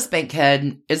Hollis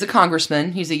Bankhead is a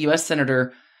congressman. He's a U.S.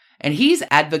 senator, and he's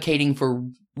advocating for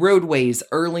roadways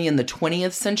early in the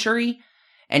 20th century,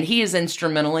 and he is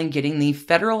instrumental in getting the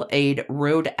Federal Aid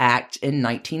Road Act in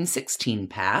 1916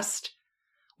 passed,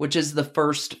 which is the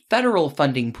first federal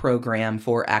funding program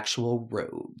for actual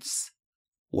roads.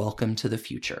 Welcome to the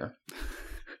future.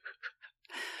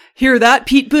 Hear that,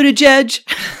 Pete Buttigieg?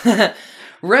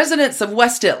 Residents of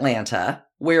West Atlanta,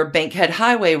 where Bankhead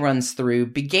Highway runs through,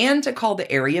 began to call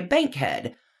the area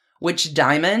Bankhead, which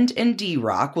Diamond and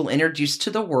D-Rock will introduce to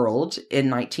the world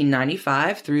in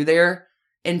 1995 through their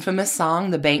infamous song,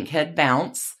 The Bankhead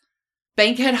Bounce.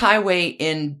 Bankhead Highway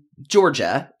in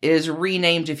Georgia is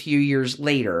renamed a few years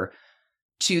later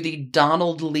to the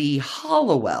Donald Lee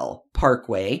Hollowell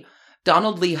Parkway.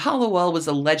 Donald Lee Hollowell was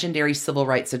a legendary civil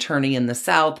rights attorney in the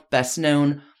South, best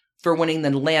known for winning the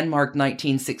landmark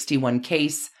 1961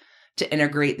 case to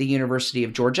integrate the University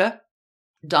of Georgia.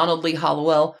 Donald Lee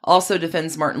Hollowell also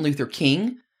defends Martin Luther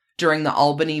King during the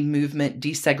Albany Movement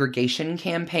desegregation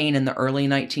campaign in the early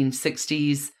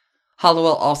 1960s.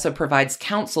 Hollowell also provides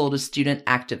counsel to student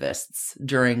activists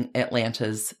during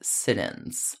Atlanta's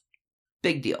sit-ins.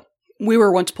 Big deal. We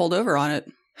were once pulled over on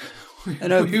it.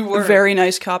 And a very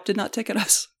nice cop did not ticket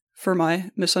us for my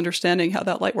misunderstanding how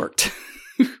that light worked.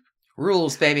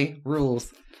 Rules, baby.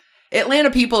 Rules.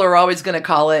 Atlanta people are always going to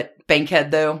call it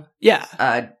Bankhead, though. Yeah.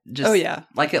 Yeah.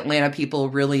 Like Atlanta people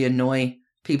really annoy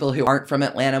people who aren't from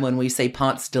Atlanta when we say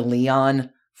Ponce de Leon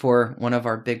for one of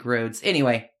our big roads.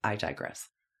 Anyway, I digress.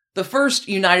 The first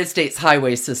United States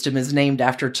highway system is named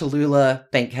after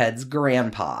Tallulah Bankhead's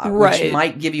grandpa, right, which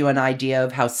might give you an idea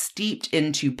of how steeped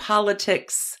into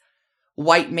politics,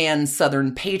 white man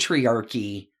Southern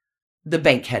patriarchy the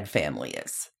Bankhead family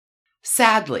is.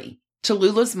 Sadly,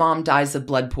 Tallulah's mom dies of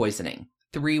blood poisoning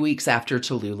 3 weeks after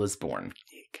Tallulah's born.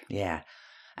 Yeah.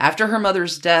 After her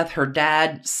mother's death, her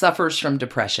dad suffers from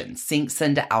depression, sinks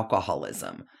into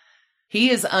alcoholism. He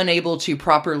is unable to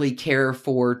properly care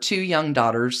for two young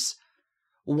daughters,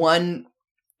 one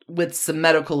with some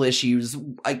medical issues.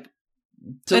 And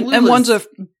one's a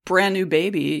brand new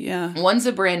baby, yeah. One's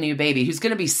a brand new baby who's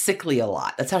going to be sickly a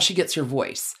lot. That's how she gets her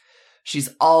voice. She's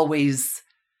always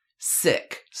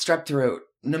sick, strep throat,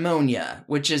 pneumonia,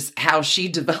 which is how she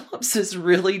develops this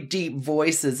really deep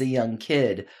voice as a young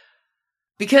kid.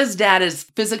 Because dad is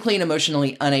physically and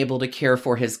emotionally unable to care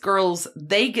for his girls,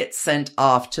 they get sent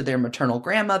off to their maternal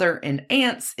grandmother and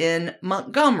aunts in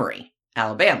Montgomery,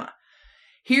 Alabama.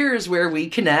 Here's where we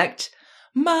connect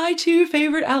my two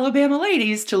favorite Alabama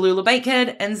ladies, Tallulah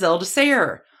Bankhead and Zelda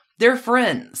Sayre. They're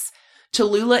friends.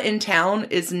 Tallulah in town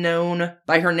is known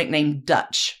by her nickname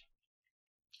Dutch.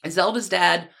 Zelda's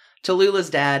dad,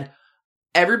 Tallulah's dad,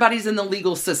 everybody's in the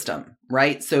legal system,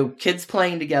 right? So kids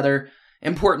playing together,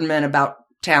 important men about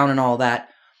town and all that.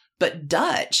 But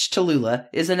Dutch, Tallulah,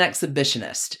 is an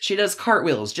exhibitionist. She does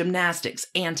cartwheels, gymnastics,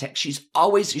 antics. She's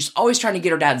always trying to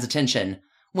get her dad's attention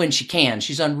when she can.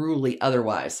 She's unruly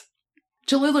otherwise.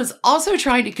 Tallulah's also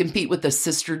trying to compete with the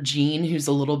sister Jean, who's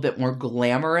a little bit more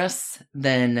glamorous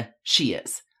than she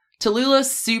is. Tallulah's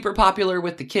super popular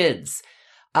with the kids,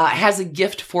 has a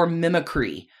gift for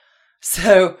mimicry.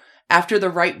 So after the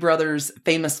Wright brothers'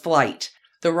 famous flight,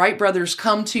 the Wright brothers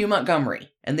come to Montgomery,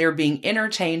 and they're being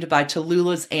entertained by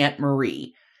Tallulah's Aunt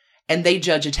Marie, and they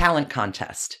judge a talent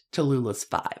contest. Tallulah's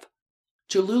 5.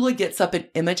 Tallulah gets up and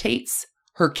imitates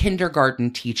her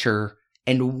kindergarten teacher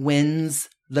and wins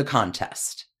the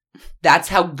contest. That's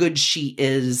how good she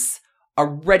is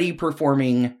already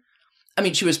performing. I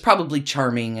mean, she was probably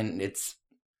charming, and it's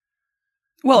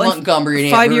well, Montgomery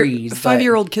and Aunt Marie's.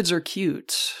 5-year-old kids are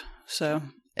cute, so.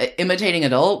 Imitating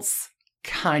adults?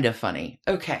 Kind of funny.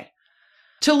 Okay.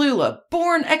 Tallulah,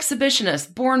 born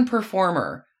exhibitionist, born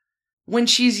performer. When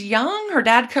she's young, her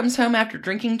dad comes home after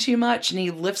drinking too much and he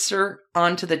lifts her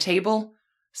onto the table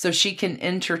so she can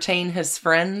entertain his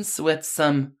friends with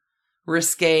some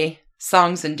risque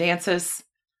songs and dances.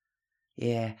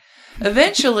 Yeah.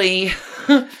 Eventually,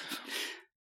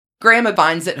 Grandma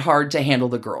finds it hard to handle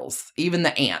the girls, even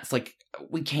the aunts. Like,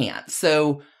 we can't.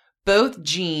 So both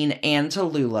Jean and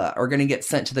Tallulah are going to get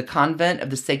sent to the convent of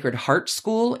the Sacred Heart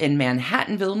School in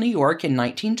Manhattanville, New York in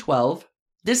 1912.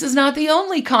 This is not the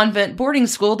only convent boarding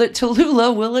school that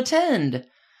Tallulah will attend.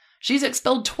 She's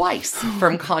expelled twice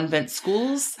from convent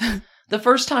schools. The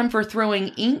first time for throwing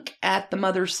ink at the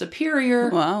Mother Superior.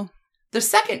 Wow. The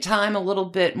second time, a little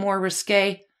bit more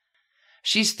risque.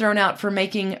 She's thrown out for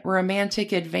making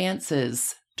romantic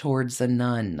advances towards a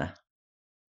nun.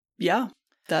 Yeah,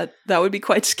 that would be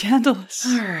quite scandalous.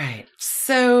 All right.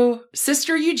 So,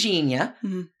 Sister Eugenia,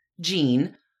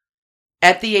 Jean,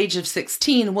 at the age of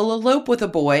 16, will elope with a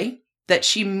boy that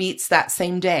she meets that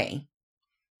same day.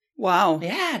 Wow.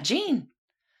 Yeah, Jean.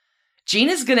 Jean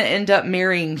is going to end up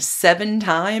marrying 7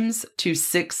 times to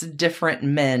 6 different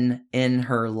men in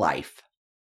her life.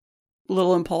 A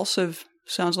little impulsive,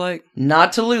 sounds like.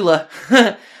 Not Tallulah.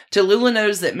 Tallulah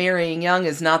knows that marrying young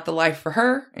is not the life for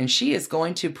her, and she is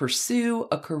going to pursue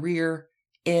a career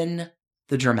in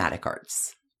the dramatic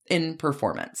arts, in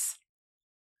performance.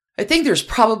 I think there's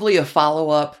probably a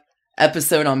follow-up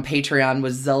episode on Patreon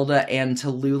with Zelda and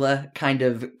Tallulah kind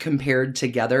of compared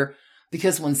together,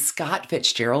 because when Scott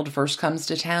Fitzgerald first comes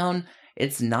to town,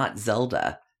 it's not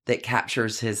Zelda that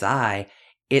captures his eye.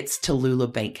 It's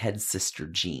Tallulah Bankhead's sister,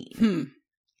 Jean.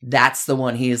 That's the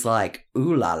one he's like,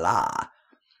 ooh la la.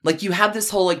 Like, you have this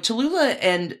whole, like, Tallulah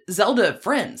and Zelda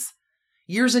friends.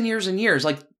 Years and years and years.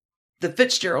 Like, the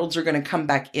Fitzgeralds are going to come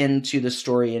back into the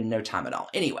story in no time at all.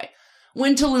 Anyway,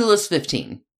 when Tallulah's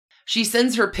 15, she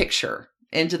sends her picture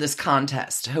into this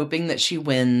contest, hoping that she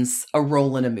wins a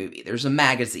role in a movie. There's a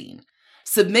magazine.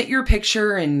 Submit your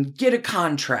picture and get a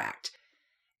contract.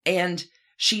 And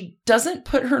she doesn't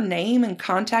put her name and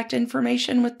contact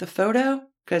information with the photo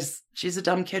because she's a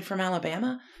dumb kid from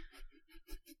Alabama.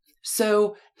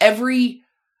 So every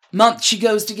month she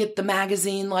goes to get the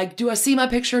magazine, like, do I see my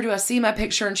picture? Do I see my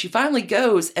picture? And she finally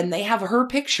goes and they have her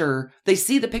picture. They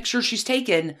see the picture she's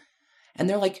taken and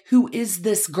they're like, who is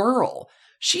this girl?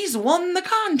 She's won the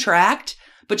contract,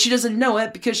 but she doesn't know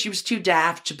it because she was too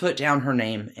daft to put down her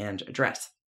name and address.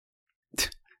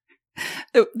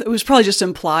 It was probably just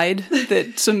implied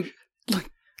that some...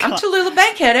 I'm Tallulah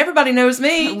Bankhead. Everybody knows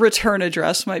me. Return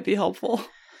address might be helpful.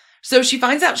 So she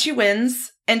finds out she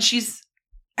wins, and she's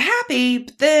happy,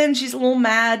 but then she's a little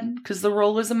mad because the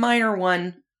role is a minor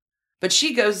one. But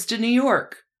she goes to New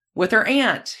York with her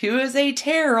aunt, who is a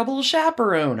terrible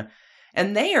chaperone,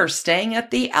 and they are staying at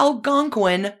the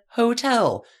Algonquin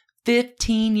Hotel.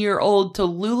 15-year-old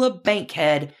Tallulah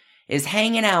Bankhead is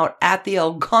hanging out at the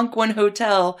Algonquin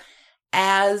Hotel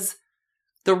as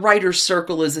the writer's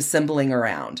circle is assembling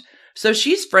around. So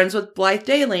she's friends with Blythe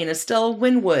Daly and Estelle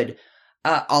Winwood.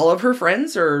 All of her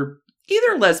friends are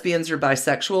either lesbians or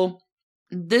bisexual.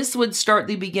 This would start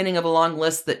the beginning of a long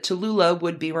list that Tallulah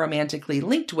would be romantically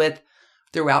linked with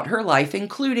throughout her life,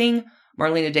 including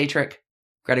Marlena Dietrich,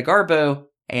 Greta Garbo,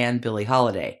 and Billie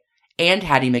Holiday. And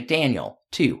Hattie McDaniel,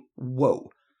 too. Whoa.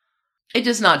 It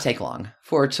does not take long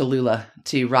for Tallulah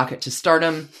to rocket to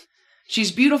stardom.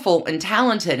 She's beautiful and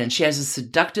talented, and she has a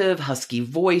seductive, husky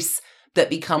voice that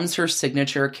becomes her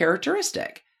signature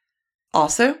characteristic.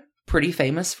 Also, pretty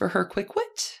famous for her quick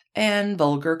wit and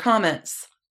vulgar comments.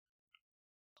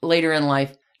 Later in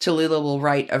life, Tallulah will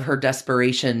write of her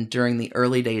desperation during the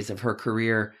early days of her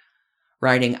career,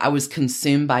 writing, I was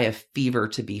consumed by a fever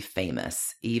to be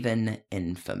famous, even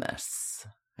infamous.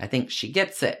 I think she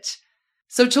gets it.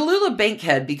 So Tallulah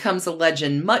Bankhead becomes a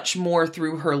legend much more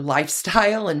through her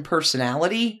lifestyle and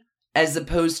personality, as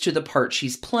opposed to the part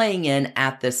she's playing in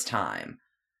at this time.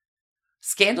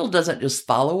 Scandal doesn't just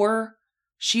follow her,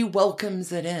 she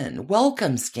welcomes it in.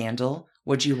 Welcome, Scandal.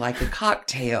 Would you like a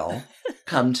cocktail?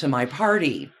 Come to my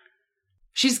party.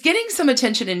 She's getting some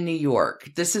attention in New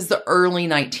York. This is the early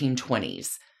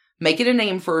 1920s. Making a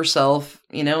name for herself,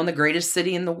 in the greatest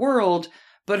city in the world,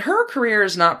 but her career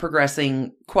is not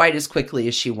progressing quite as quickly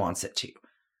as she wants it to.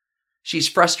 She's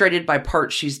frustrated by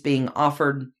parts she's being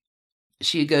offered.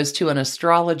 She goes to an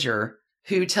astrologer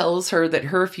who tells her that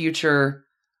her future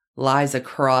lies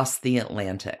across the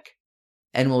Atlantic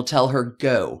and will tell her,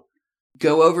 go,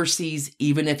 Go overseas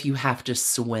even if you have to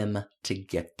swim to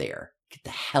get there. Get the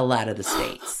hell out of the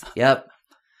States. Yep.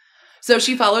 So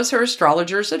she follows her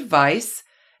astrologer's advice,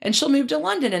 and she'll move to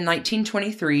London in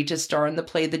 1923 to star in the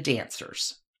play The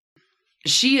Dancers.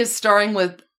 She is starring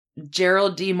with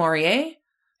Gerald de Maurier,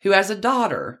 who has a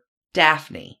daughter,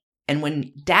 Daphne. And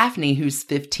when Daphne, who's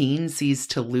 15, sees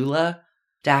Tallulah,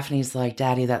 Daphne's like,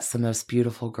 Daddy, that's the most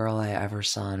beautiful girl I ever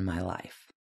saw in my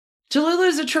life. Tallulah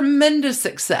is a tremendous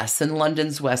success in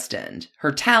London's West End.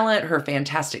 Her talent, her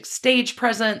fantastic stage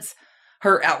presence,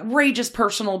 her outrageous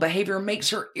personal behavior makes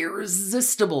her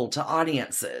irresistible to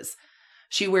audiences.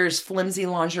 She wears flimsy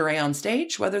lingerie on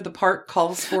stage, whether the part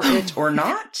calls for it or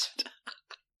not.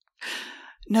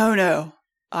 No.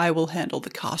 I will handle the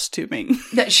costuming.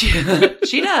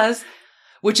 She does,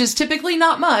 which is typically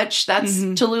not much. That's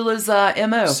Tallulah's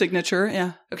MO. Signature,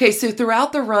 yeah. Okay, so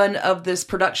throughout the run of this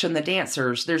production, The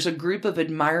Dancers, there's a group of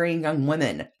admiring young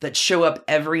women that show up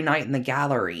every night in the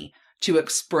gallery to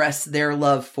express their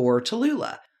love for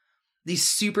Tallulah. These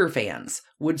super fans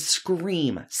would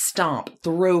scream, stomp,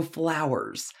 throw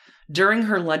flowers. During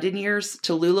her London years,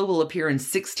 Tallulah will appear in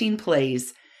 16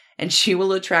 plays, and she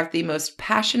will attract the most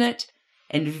passionate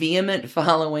and vehement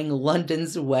following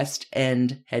London's West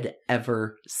End had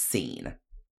ever seen.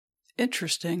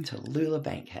 Interesting. Tallulah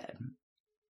Bankhead.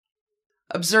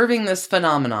 Observing this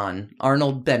phenomenon,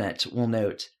 Arnold Bennett will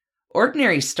note,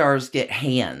 ordinary stars get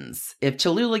hands. If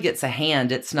Tallulah gets a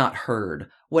hand, it's not heard.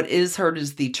 What is heard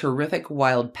is the terrific,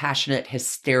 wild, passionate,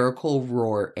 hysterical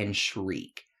roar and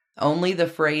shriek. Only the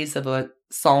phrase of a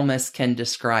psalmist can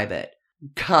describe it.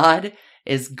 God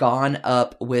is gone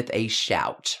up with a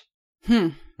shout.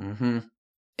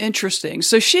 Interesting.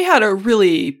 So she had a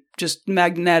really just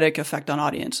magnetic effect on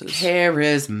audiences.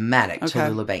 Charismatic,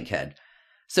 Tallulah Bankhead.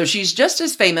 So she's just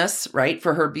as famous, right,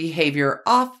 for her behavior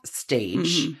off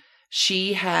stage.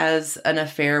 She has an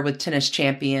affair with tennis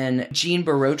champion Jean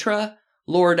Barotra,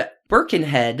 Lord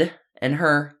Birkenhead, and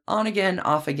her on-again,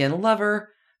 off-again lover,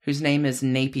 whose name is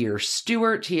Napier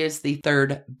Stewart. He is the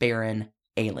 3rd Baron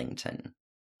Aylington.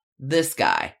 This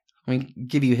guy, let me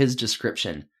give you his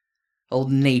description. Old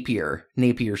Napier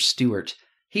Stewart.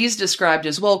 He's described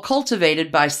as well cultivated,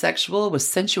 bisexual, with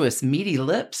sensuous, meaty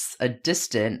lips, a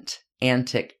distant,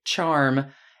 antic charm,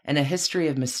 and a history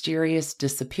of mysterious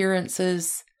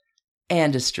disappearances,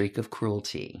 and a streak of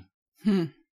cruelty.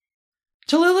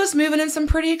 Tallulah's moving in some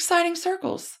pretty exciting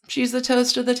circles. She's the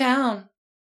toast of the town.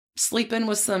 Sleeping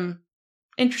with some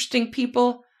interesting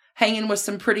people, hanging with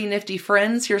some pretty nifty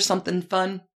friends. Here's something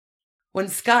fun. When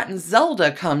Scott and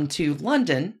Zelda come to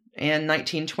London in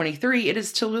 1923, it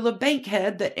is Tallulah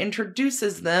Bankhead that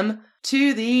introduces them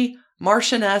to the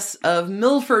Marchioness of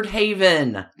Milford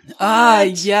Haven. Ah,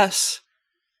 yes.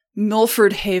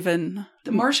 Milford Haven.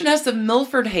 The Marchioness of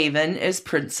Milford Haven is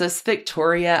Princess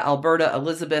Victoria Alberta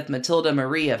Elizabeth Matilda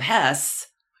Marie of Hesse,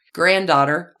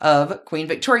 granddaughter of Queen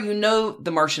Victoria. You know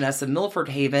the Marchioness of Milford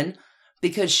Haven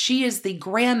because she is the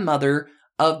grandmother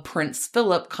of Prince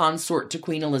Philip, consort to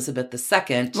Queen Elizabeth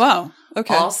II. Wow,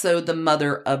 okay. Also the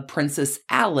mother of Princess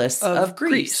Alice of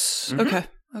Greece. Okay.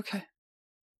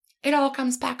 It all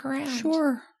comes back around.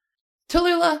 Sure.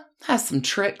 Tallulah has some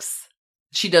tricks.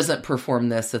 She doesn't perform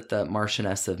this at the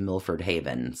Marchioness of Milford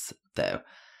Haven's, though.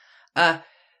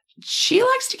 She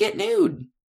likes to get nude.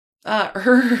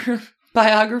 Her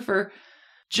biographer,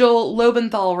 Joel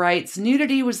Lobenthal, writes,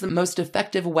 nudity was the most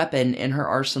effective weapon in her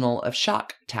arsenal of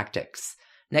shock tactics.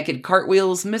 Naked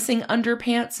cartwheels, missing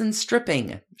underpants, and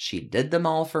stripping. She did them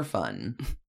all for fun.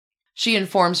 She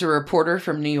informs a reporter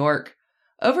from New York,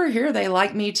 over here they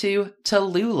like me to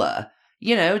Tallulah.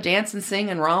 You know, dance and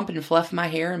sing and romp and fluff my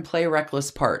hair and play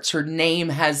reckless parts. Her name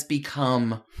has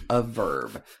become a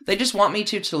verb. They just want me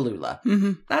to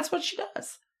Tallulah. That's what she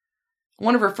does.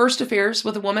 One of her first affairs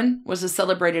with a woman was the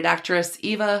celebrated actress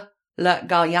Eva Le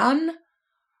Gallienne.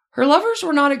 Her lovers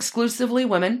were not exclusively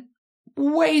women.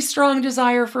 Way strong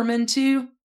desire for men too.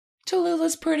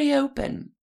 Tallulah's pretty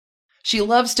open. She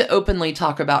loves to openly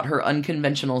talk about her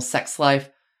unconventional sex life.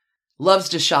 Loves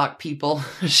to shock people.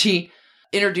 She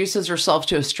introduces herself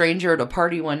to a stranger at a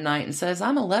party one night and says,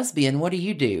 I'm a lesbian. What do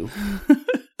you do?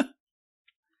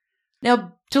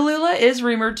 Now, Tallulah is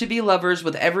rumored to be lovers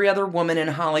with every other woman in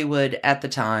Hollywood at the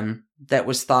time that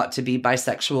was thought to be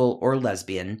bisexual or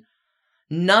lesbian.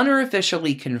 None are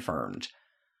officially confirmed.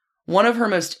 One of her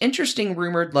most interesting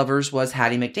rumored lovers was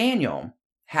Hattie McDaniel.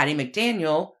 Hattie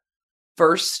McDaniel,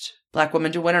 first Black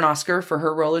woman to win an Oscar for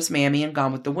her role as Mammy in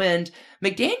Gone with the Wind.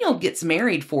 McDaniel gets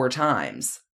married 4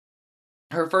 times.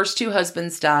 Her first 2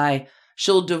 husbands die.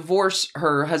 She'll divorce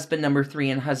her husband number 3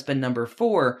 and husband number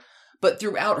 4. But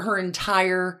throughout her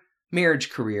entire marriage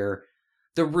career,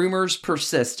 the rumors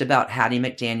persist about Hattie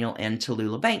McDaniel and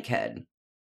Tallulah Bankhead.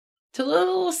 Tallulah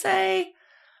will say,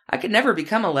 I could never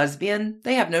become a lesbian.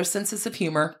 They have no senses of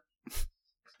humor.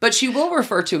 But she will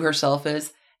refer to herself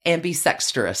as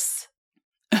ambisextrous.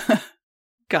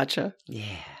 Gotcha.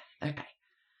 Yeah. Okay.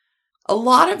 A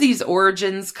lot of these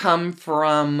origins come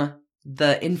from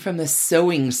the infamous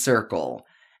sewing circle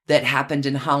that happened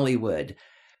in Hollywood,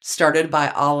 started by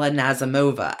Alla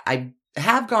Nazimova. I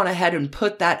have gone ahead and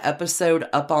put that episode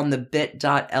up on the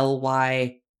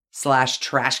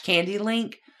bit.ly/trashcandy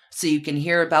link so you can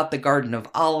hear about the Garden of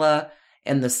Allah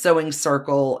and the sewing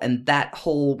circle and that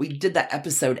whole, we did that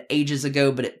episode ages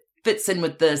ago, but it fits in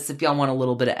with this if y'all want a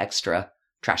little bit of extra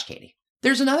trash candy.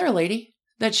 There's another lady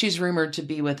that she's rumored to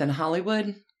be with in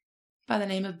Hollywood by the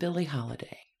name of Billie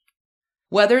Holiday.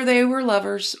 Whether they were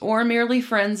lovers or merely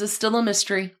friends is still a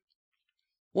mystery.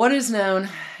 What is known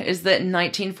is that in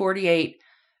 1948,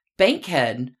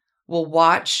 Bankhead will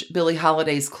watch Billie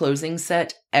Holiday's closing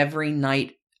set every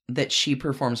night that she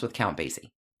performs with Count Basie.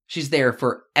 She's there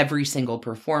for every single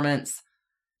performance.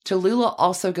 Tallulah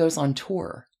also goes on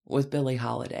tour with Billie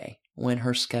Holiday when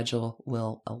her schedule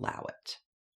will allow it.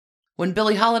 When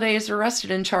Billie Holiday is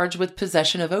arrested and charged with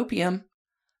possession of opium,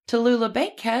 Tallulah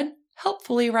Bankhead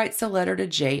helpfully writes a letter to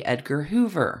J. Edgar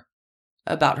Hoover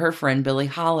about her friend Billie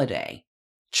Holiday.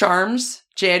 Charms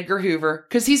J. Edgar Hoover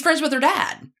because he's friends with her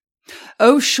dad.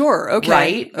 Oh, sure. Okay.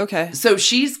 Right? Okay. So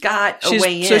she's got a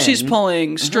way in. So she's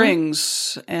pulling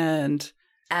strings and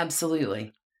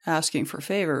absolutely asking for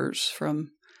favors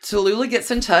from... Tallulah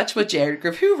gets in touch with J.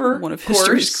 Edgar Hoover. One of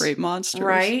history's great monsters.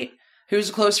 Right? Who's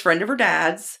a close friend of her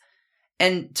dad's.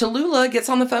 And Tallulah gets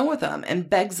on the phone with him and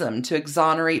begs him to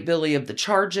exonerate Billie of the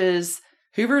charges.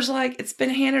 Hoover's like, it's been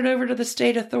handed over to the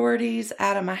state authorities,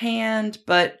 out of my hand.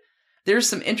 But there's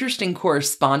some interesting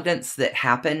correspondence that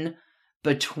happen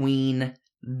between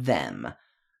them.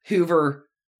 Hoover,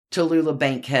 Tallulah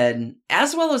Bankhead,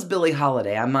 as well as Billie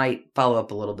Holiday. I might follow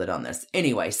up a little bit on this.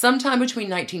 Anyway, sometime between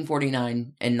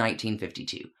 1949 and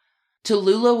 1952,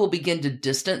 Tallulah will begin to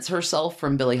distance herself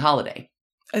from Billie Holiday.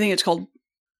 I think it's called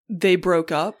They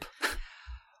Broke Up.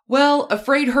 Well,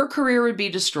 afraid her career would be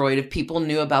destroyed if people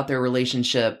knew about their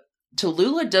relationship,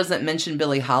 Tallulah doesn't mention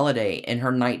Billie Holiday in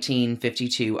her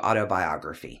 1952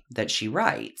 autobiography that she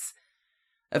writes.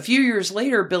 A few years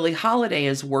later, Billie Holiday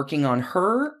is working on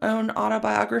her own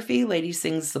autobiography, Lady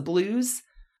Sings the Blues.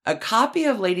 A copy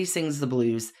of Lady Sings the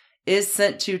Blues is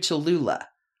sent to Tallulah,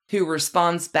 who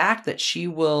responds back that she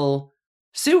will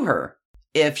sue her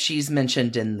if she's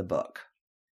mentioned in the book.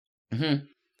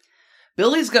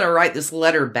 Billie's going to write this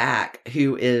letter back,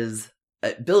 who is...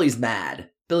 Billie's mad.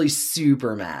 Billie's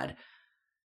super mad.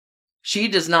 She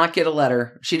does not get a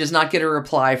letter. She does not get a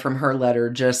reply from her letter,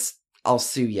 just, I'll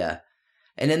sue ya.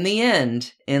 And in the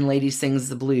end, in Lady Sings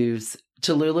the Blues,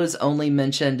 Tallulah's only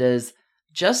mentioned as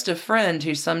just a friend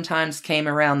who sometimes came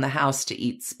around the house to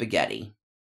eat spaghetti.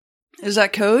 Is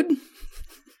that code?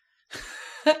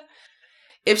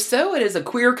 If so, it is a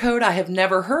queer code I have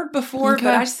never heard before, but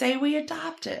I say we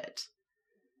adopt it.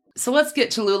 So let's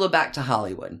get Tallulah back to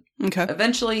Hollywood. Okay.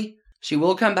 Eventually, she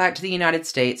will come back to the United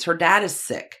States. Her dad is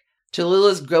sick.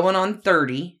 Tallulah's going on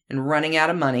 30 and running out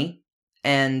of money.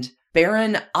 And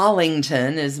Baron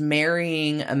Allington is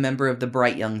marrying a member of the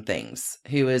Bright Young Things,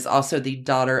 who is also the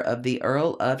daughter of the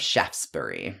Earl of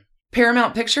Shaftesbury.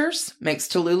 Paramount Pictures makes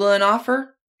Tallulah an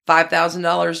offer,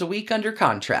 $5,000 a week under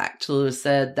contract. Tallulah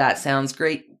said, that sounds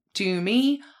great to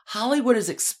me. Hollywood is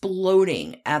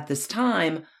exploding at this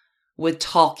time with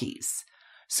talkies.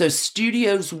 So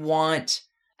studios want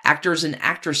actors and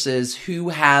actresses who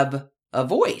have a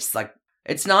voice. Like,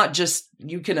 it's not just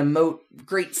you can emote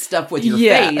great stuff with your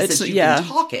face, it's you can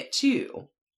talk it too.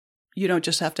 You don't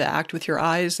just have to act with your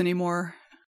eyes anymore.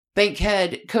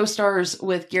 Bankhead co-stars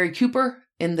with Gary Cooper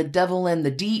in The Devil and the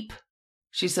Deep.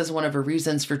 She says one of her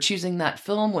reasons for choosing that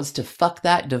film was to fuck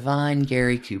that divine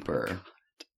Gary Cooper.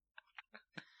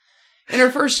 In her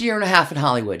first year and a half in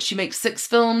Hollywood, she makes 6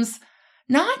 films.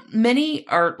 Not many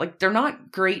are, they're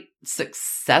not great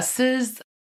successes.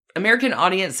 American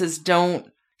audiences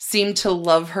don't seem to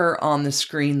love her on the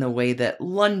screen the way that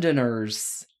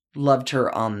Londoners loved her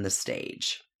on the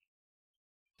stage.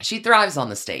 She thrives on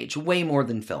the stage way more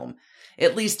than film,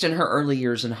 at least in her early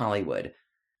years in Hollywood.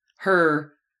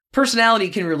 Her personality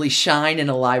can really shine in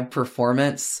a live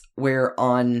performance, where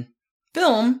on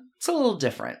film, it's a little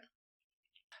different.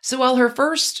 So while her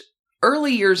first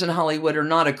early years in Hollywood are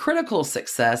not a critical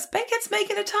success, Bankhead's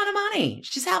making a ton of money.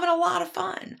 She's having a lot of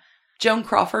fun. Joan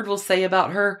Crawford will say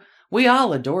about her, we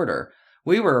all adored her.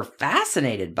 We were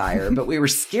fascinated by her, but we were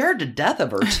scared to death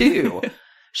of her too.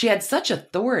 She had such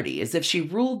authority, as if she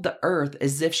ruled the earth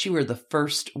as if she were the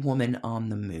first woman on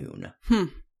the moon.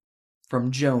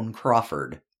 From Joan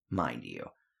Crawford, mind you.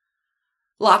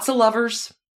 Lots of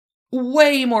lovers.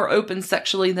 Way more open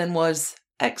sexually than was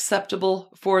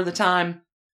acceptable for the time.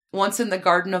 Once in the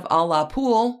garden of Allah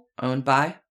Pool, owned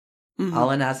by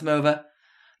Alla Nazimova,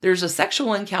 there's a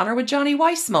sexual encounter with Johnny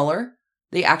Weissmuller,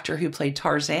 the actor who played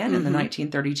Tarzan in the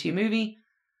 1932 movie.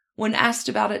 When asked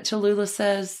about it, Tallulah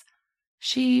says,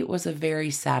 she was a very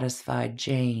satisfied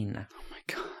Jane. Oh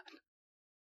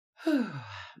my God.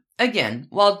 Again,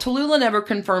 while Tallulah never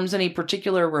confirms any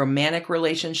particular romantic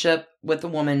relationship with the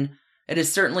woman, it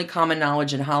is certainly common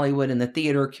knowledge in Hollywood and the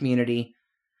theater community.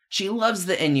 She loves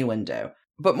the innuendo,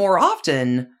 but more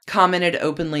often commented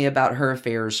openly about her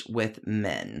affairs with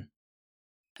men.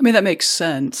 I mean, that makes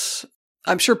sense.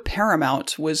 I'm sure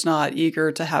Paramount was not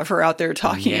eager to have her out there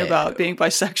talking about being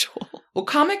bisexual. Well,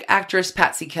 comic actress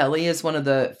Patsy Kelly is one of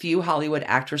the few Hollywood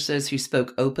actresses who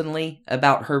spoke openly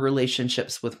about her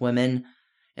relationships with women.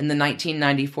 In the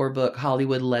 1994 book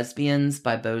Hollywood Lesbians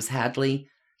by Bose Hadley,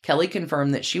 Kelly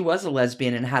confirmed that she was a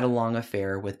lesbian and had a long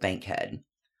affair with Bankhead.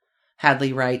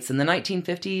 Hadley writes, in the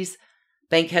 1950s,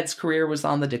 Bankhead's career was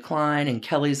on the decline and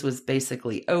Kelly's was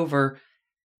basically over,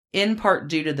 in part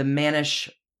due to the mannish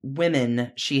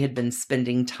women she had been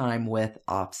spending time with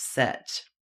offset.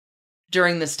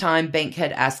 During this time,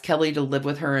 Bankhead asked Kelly to live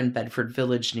with her in Bedford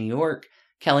Village, New York.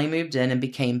 Kelly moved in and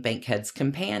became Bankhead's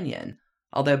companion,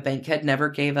 although Bankhead never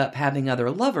gave up having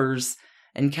other lovers,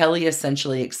 and Kelly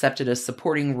essentially accepted a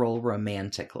supporting role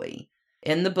romantically.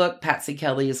 In the book, Patsy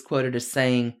Kelly is quoted as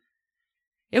saying,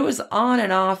 "It was on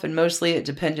and off, and mostly it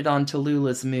depended on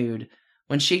Tallulah's mood.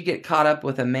 When she'd get caught up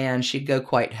with a man, she'd go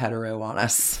quite hetero on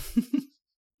us."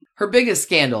 Her biggest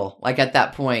scandal, like at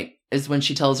that point, is when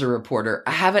she tells a reporter,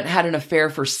 "I haven't had an affair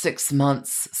for 6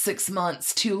 months. 6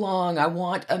 months, too long. I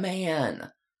want a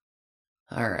man."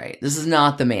 All right, this is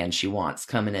not the man she wants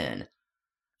coming in.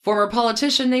 Former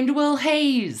politician named Will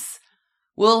Hayes.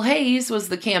 Will Hayes was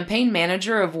the campaign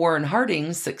manager of Warren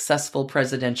Harding's successful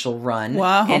presidential run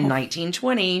in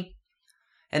 1920,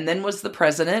 and then was the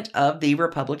president of the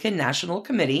Republican National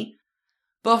Committee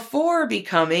before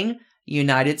becoming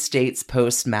United States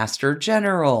Postmaster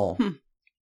General.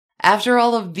 After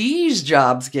all of these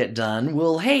jobs get done,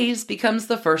 Will Hayes becomes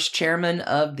the first chairman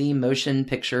of the Motion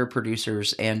Picture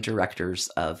Producers and Directors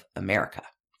of America.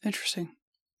 Interesting.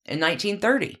 In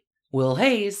 1930, Will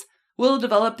Hayes will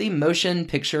develop the Motion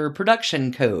Picture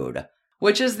Production Code,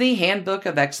 which is the handbook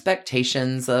of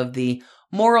expectations of the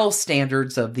moral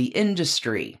standards of the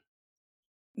industry.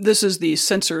 This is the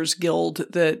Censors Guild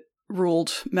that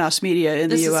ruled mass media in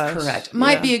the U.S. This is correct.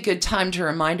 Might be a good time to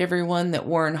remind everyone that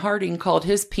Warren Harding called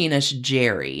his penis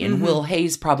Jerry, and Will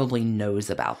Hayes probably knows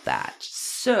about that.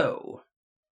 So,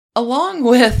 along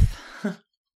with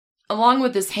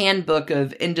this handbook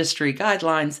of industry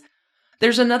guidelines,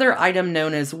 there's another item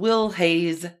known as Will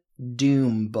Hayes'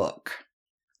 Doom Book.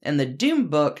 And the Doom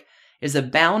Book is a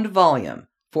bound volume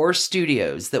for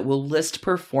studios that will list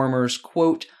performers,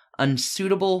 quote,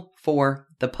 unsuitable for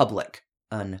the public,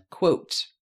 unquote.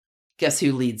 Guess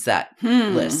who leads that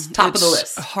list? Top of the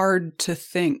list. It's hard to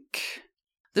think.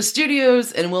 The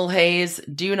studios and Will Hayes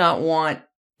do not want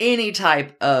any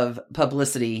type of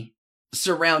publicity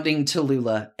surrounding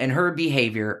Tallulah and her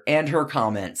behavior and her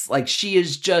comments. Like, she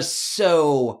is just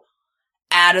so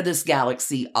out of this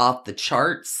galaxy, off the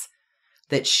charts,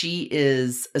 that she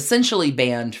is essentially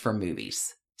banned from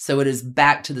movies. So it is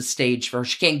back to the stage for her.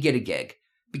 She can't get a gig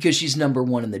because she's number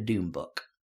one in the Doom Book.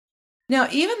 Now,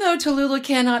 even though Tallulah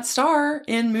cannot star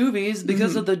in movies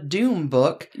because of the Doom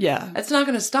Book, that's not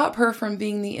going to stop her from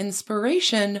being the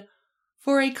inspiration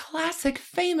for a classic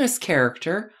famous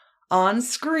character on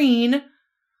screen.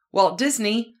 Walt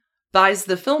Disney buys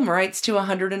the film rights to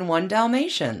 101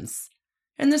 Dalmatians.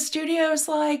 And the studio's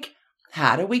like,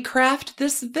 how do we craft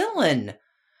this villain?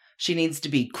 She needs to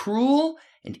be cruel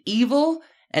and evil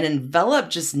and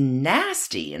enveloped just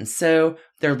nasty. And so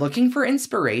they're looking for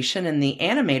inspiration. And the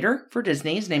animator for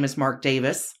Disney, his name is Mark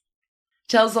Davis,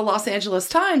 tells the Los Angeles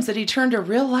Times that he turned to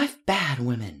real-life bad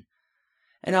women.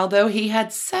 And although he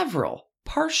had several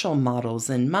partial models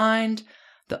in mind,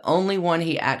 the only one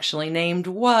he actually named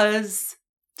was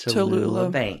Tallulah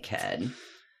Bankhead.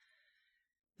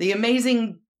 The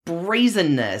amazing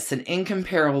brazenness and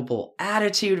incomparable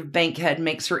attitude of Bankhead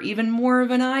makes her even more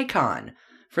of an icon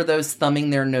for those thumbing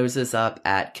their noses up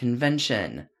at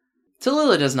convention.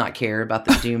 Tallulah does not care about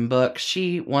the Doom Book.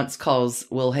 She once calls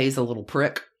Will Hayes a little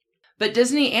prick. But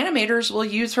Disney animators will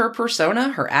use her persona,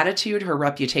 her attitude, her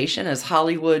reputation as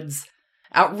Hollywood's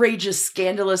outrageous,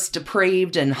 scandalous,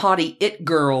 depraved, and haughty it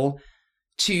girl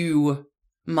to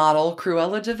model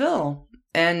Cruella de Vil.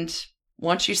 And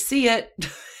once you see it,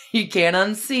 you can't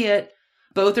unsee it.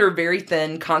 Both are very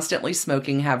thin, constantly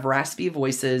smoking, have raspy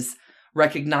voices,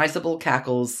 recognizable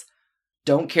cackles,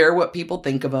 don't care what people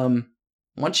think of them.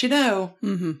 Once you know.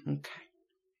 Mm-hmm. Okay.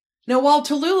 Now, while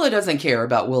Tallulah doesn't care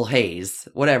about Will Hayes,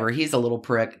 whatever, he's a little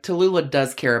prick, Tallulah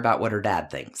does care about what her dad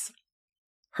thinks.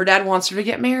 Her dad wants her to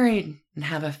get married and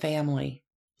have a family.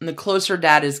 And the closer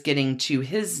Dad is getting to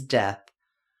his death,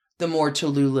 the more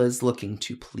Tallulah is looking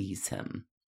to please him.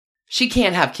 She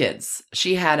can't have kids.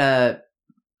 She had a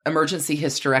emergency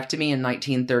hysterectomy in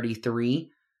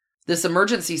 1933. This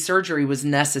emergency surgery was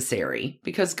necessary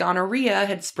because gonorrhea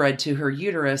had spread to her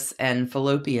uterus and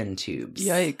fallopian tubes.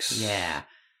 Yikes. Yeah.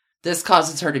 This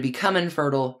causes her to become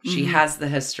infertile. She has the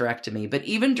hysterectomy. But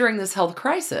even during this health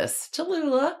crisis,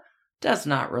 Tallulah does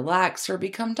not relax or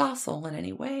become docile in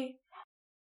any way.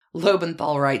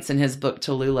 Lobenthal writes in his book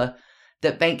Tallulah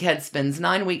that Bankhead spends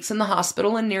 9 weeks in the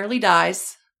hospital and nearly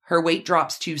dies. Her weight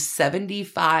drops to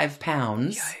 75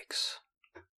 pounds. Yikes.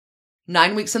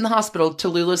 9 weeks in the hospital,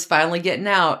 Tallulah's finally getting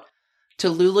out.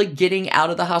 Tallulah getting out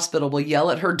of the hospital will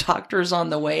yell at her doctors on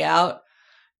the way out,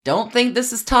 "Don't think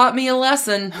this has taught me a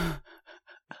lesson."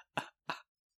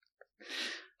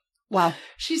 Wow.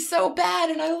 She's so bad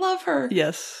and I love her.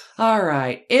 Yes. All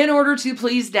right. In order to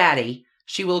please Daddy,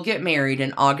 she will get married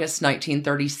in August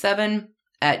 1937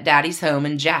 at Daddy's home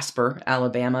in Jasper,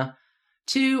 Alabama,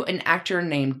 to an actor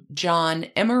named John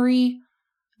Emery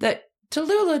that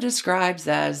Tallulah describes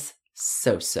as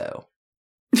so-so.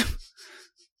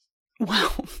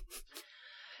 Wow.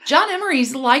 John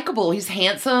Emery's likable. He's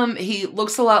handsome. He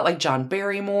looks a lot like John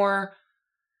Barrymore.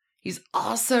 He's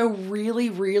also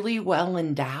really, really well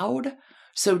endowed.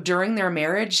 So during their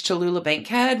marriage, Tallulah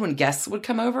Bankhead, when guests would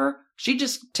come over, she'd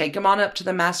just take him on up to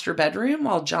the master bedroom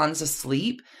while John's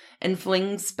asleep and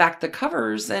flings back the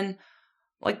covers and,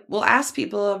 we'll ask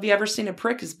people, have you ever seen a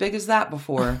prick as big as that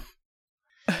before?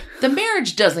 The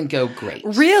marriage doesn't go great.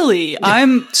 Really?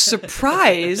 I'm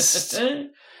surprised.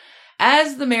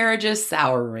 As the marriage is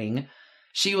souring,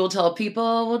 she will tell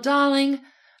people, "Well, darling,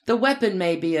 the weapon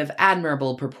may be of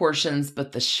admirable proportions,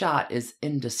 but the shot is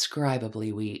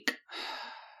indescribably weak."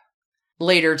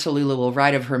 Later, Tallulah will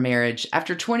write of her marriage,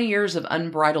 "After 20 years of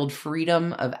unbridled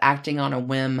freedom of acting on a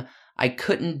whim, I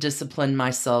couldn't discipline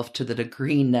myself to the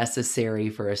degree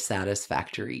necessary for a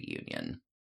satisfactory union."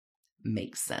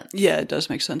 Makes sense. Yeah, it does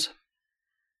make sense.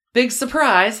 Big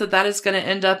surprise that is going to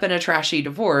end up in a trashy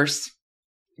divorce.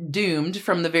 Doomed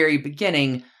from the very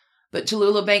beginning, but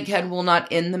Tallulah Bankhead will not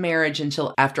end the marriage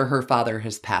until after her father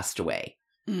has passed away.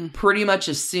 Pretty much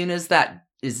as soon as that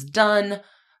is done,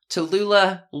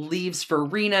 Tallulah leaves for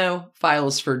Reno,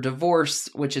 files for divorce,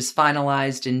 which is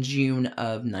finalized in June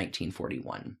of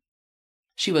 1941.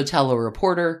 She would tell a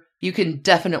reporter, "You can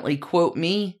definitely quote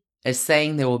me as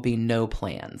saying there will be no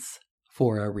plans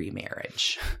for a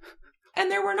remarriage." And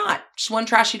there were not. Just one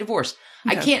trashy divorce.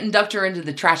 Yeah. I can't induct her into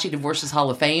the Trashy Divorces Hall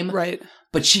of Fame. Right.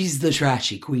 But she's the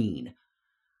trashy queen.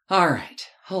 All right.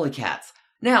 Holy cats.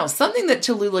 Now, something that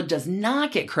Tallulah does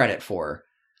not get credit for,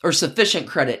 or sufficient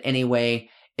credit anyway,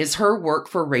 is her work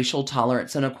for racial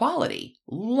tolerance and equality,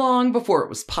 long before it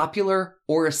was popular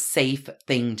or a safe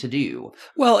thing to do.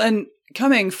 Well, and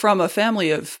coming from a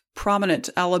family of prominent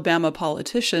Alabama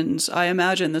politicians, I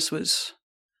imagine this was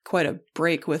quite a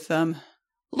break with them.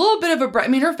 A little bit of a break. I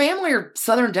mean, her family are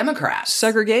Southern Democrats.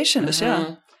 Segregationists,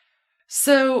 yeah.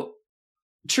 So,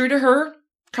 true to her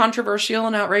controversial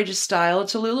and outrageous style,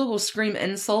 Tallulah will scream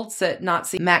insults at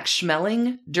Nazi Max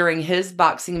Schmeling during his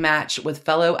boxing match with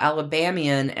fellow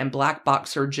Alabamian and black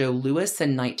boxer Joe Louis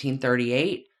in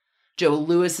 1938. Joe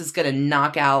Louis is going to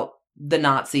knock out the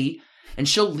Nazi, and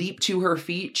she'll leap to her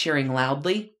feet, cheering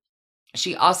loudly.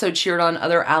 She also cheered on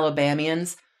other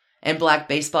Alabamians and black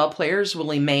baseball players,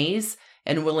 Willie Mays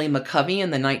and Willie McCovey,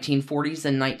 in the 1940s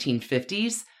and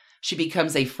 1950s. She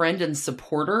becomes a friend and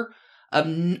supporter of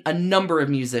a number of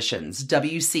musicians,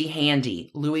 W.C.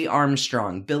 Handy, Louis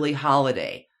Armstrong, Billie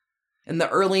Holiday. In the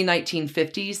early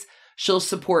 1950s, she'll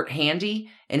support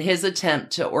Handy in his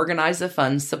attempt to organize a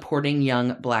fund supporting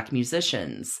young black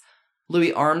musicians.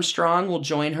 Louis Armstrong will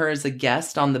join her as a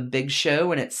guest on The Big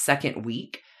Show in its second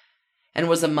week, and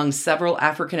was among several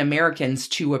African Americans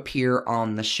to appear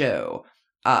on the show.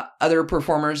 Other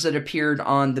performers that appeared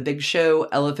on The Big Show: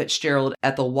 Ella Fitzgerald,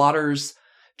 Ethel Waters,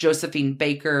 Josephine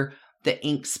Baker, the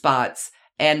Ink Spots,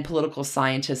 and political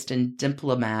scientist and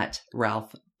diplomat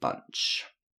Ralph Bunche.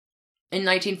 In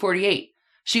 1948,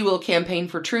 she will campaign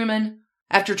for Truman.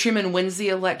 After Truman wins the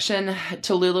election,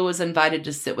 Tallulah was invited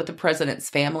to sit with the president's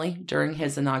family during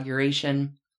his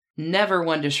inauguration. Never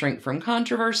one to shrink from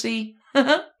controversy.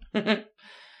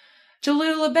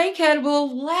 Tallulah Bankhead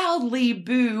will loudly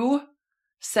boo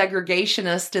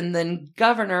segregationist and then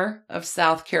governor of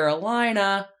South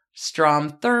Carolina,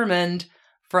 Strom Thurmond,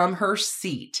 from her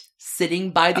seat,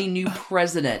 sitting by the new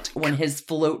president when his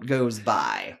float goes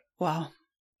by. Wow.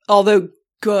 Although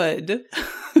good.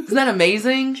 Isn't that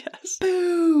amazing? Yes.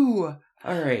 Boo!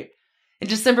 All right. In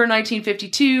December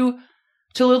 1952,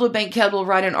 Tallulah Bankhead will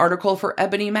write an article for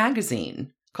Ebony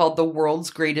magazine called The World's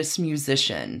Greatest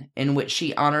Musician, in which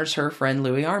she honors her friend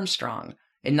Louis Armstrong.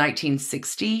 In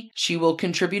 1960, she will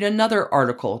contribute another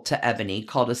article to Ebony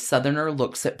called A Southerner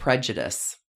Looks at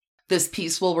Prejudice. This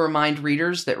piece will remind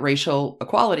readers that racial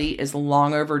equality is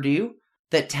long overdue,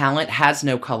 that talent has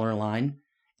no color line,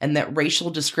 and that racial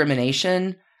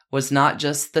discrimination was not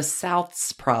just the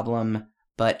South's problem,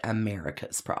 but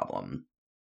America's problem.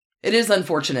 It is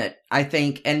unfortunate, I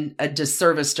think, and a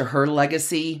disservice to her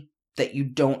legacy that you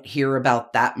don't hear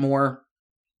about that more.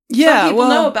 Yeah, Some people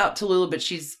know about Tallulah, but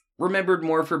she's remembered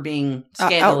more for being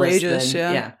scandalous outrageous.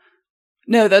 yeah.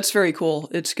 No, that's very cool.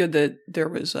 It's good that there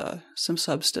was some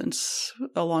substance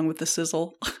along with the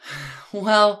sizzle.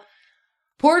 Well,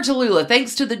 poor Tallulah.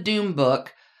 Thanks to the Doom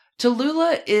book,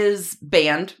 Tallulah is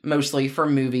banned mostly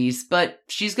from movies, but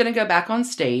she's going to go back on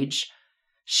stage.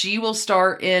 She will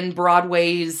star in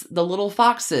Broadway's The Little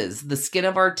Foxes, The Skin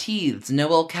of Our Teeth,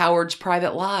 Noel Coward's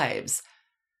Private Lives.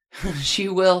 She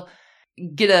will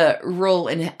get a role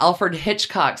in Alfred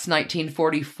Hitchcock's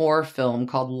 1944 film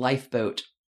called Lifeboat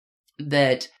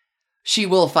that she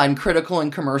will find critical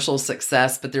and commercial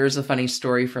success, but there is a funny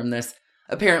story from this.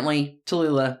 Apparently,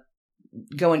 Tallulah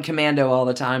going commando all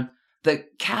the time. The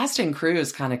cast and crew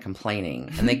is kind of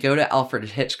complaining, and they go to Alfred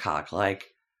Hitchcock like,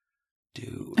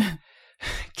 dude,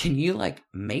 can you like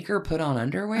make her put on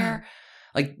underwear?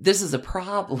 Like, this is a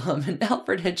problem. And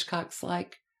Alfred Hitchcock's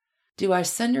like, do I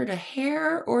send her to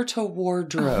hair or to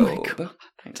wardrobe? Oh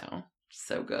I know.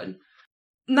 So good.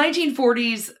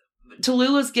 1940s,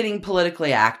 Tallulah's getting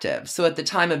politically active. So at the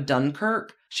time of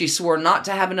Dunkirk, she swore not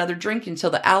to have another drink until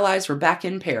the Allies were back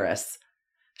in Paris.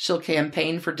 She'll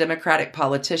campaign for Democratic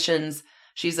politicians.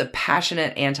 She's a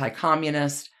passionate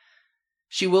anti-communist.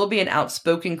 She will be an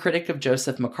outspoken critic of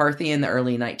Joseph McCarthy in the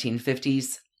early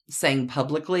 1950s, saying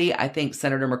publicly, I think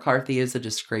Senator McCarthy is a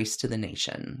disgrace to the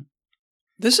nation.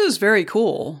 This is very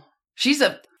cool. She's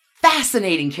a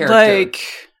fascinating character. Like,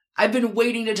 I've been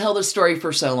waiting to tell this story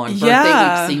for so long. Birthday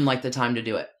Yeah. week seemed like the time to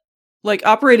do it. like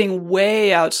operating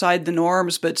way outside the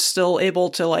norms, but still able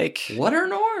to like What are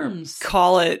norms?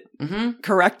 call it Mm-hmm.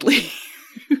 correctly.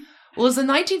 Well, as the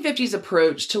 1950s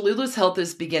approach, Tallulah's health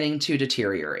is beginning to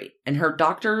deteriorate, and her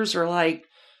doctors are like,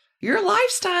 your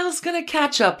lifestyle is going to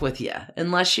catch up with you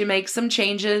unless you make some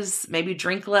changes, maybe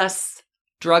drink less,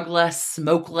 drug less,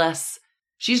 smoke less.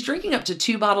 She's drinking up to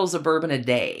 2 bottles of bourbon a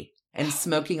day and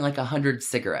smoking like 100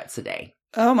 cigarettes a day.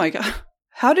 Oh my God.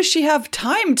 How does she have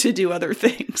time to do other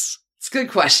things? It's a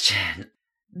good question.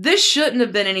 This shouldn't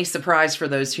have been any surprise for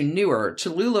those who knew her.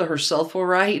 Tallulah herself will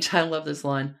write, I love this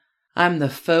line, I'm the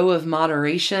foe of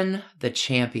moderation, the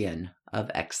champion of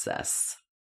excess.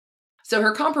 So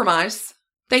her compromise,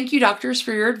 thank you doctors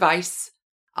for your advice.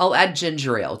 I'll add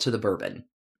ginger ale to the bourbon.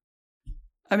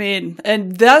 I mean,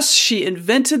 and thus she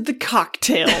invented the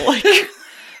cocktail. Like,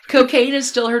 Cocaine is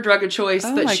still her drug of choice,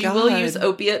 Oh but my she will God. use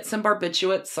opiates and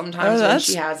barbiturates sometimes when that's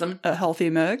she has them. a healthy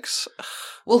mix.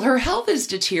 Well, her health is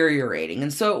deteriorating,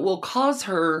 and so it will cause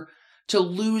her to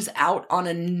lose out on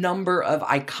a number of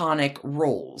iconic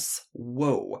roles.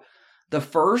 Whoa. The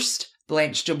first,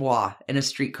 Blanche Dubois in A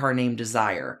Streetcar Named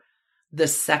Desire. The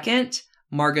second,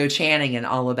 Margot Channing in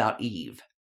All About Eve,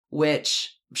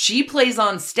 which she plays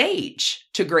on stage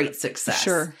to great success.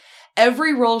 Sure.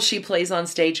 Every role she plays on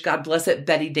stage, God bless it,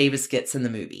 Bette Davis gets in the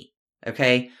movie.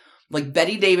 Okay? Like,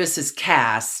 Bette Davis is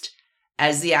cast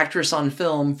as the actress on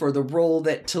film for the role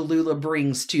that Tallulah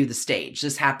brings to the stage.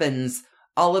 This happens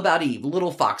All About Eve,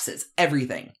 Little Foxes,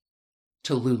 everything.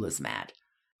 Tallulah's mad.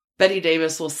 Bette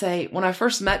Davis will say, when I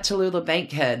first met Tallulah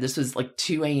Bankhead, this was like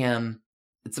 2 a.m.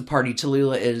 It's a party.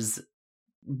 Tallulah is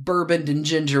bourboned and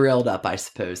ginger aled up, I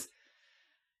suppose.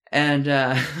 And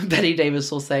Bette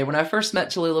Davis will say, when I first met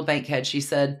Tallulah Bankhead, she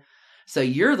said, so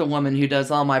you're the woman who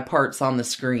does all my parts on the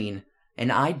screen,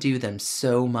 and I do them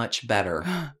so much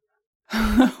better.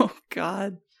 Oh,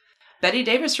 God. Bette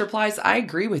Davis replies, I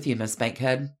agree with you, Miss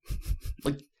Bankhead.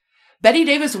 Like, Bette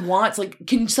Davis wants, like,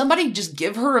 can somebody just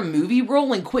give her a movie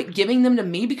role and quit giving them to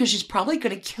me? Because she's probably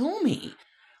going to kill me.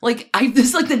 Like, this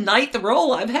is like the 9th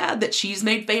role I've had that she's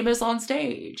made famous on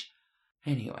stage.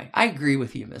 Anyway, I agree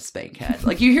with you, Miss Bankhead.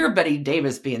 Like, you hear Bette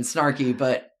Davis being snarky,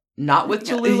 but not with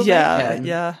Tallulah Bankhead.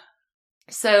 Yeah.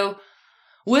 So,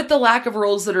 with the lack of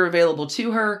roles that are available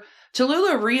to her,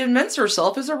 Tallulah reinvents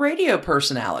herself as a radio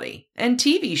personality and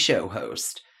TV show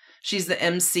host. She's the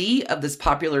MC of this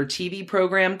popular TV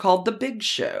program called The Big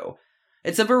Show.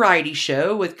 It's a variety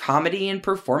show with comedy and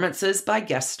performances by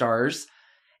guest stars.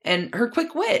 And her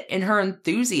quick wit and her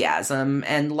enthusiasm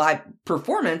and live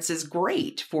performance is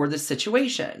great for the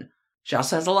situation. She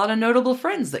also has a lot of notable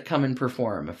friends that come and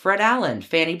perform. Fred Allen,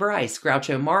 Fanny Brice,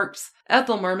 Groucho Marx,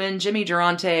 Ethel Merman, Jimmy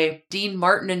Durante, Dean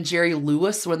Martin and Jerry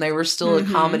Lewis when they were still a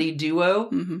comedy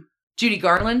duo. Judy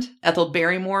Garland, Ethel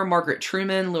Barrymore, Margaret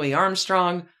Truman, Louis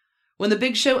Armstrong. When The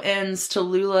Big Show ends,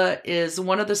 Tallulah is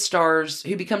one of the stars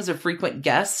who becomes a frequent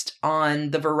guest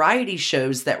on the variety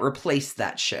shows that replace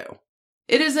that show.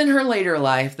 It is in her later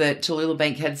life that Tallulah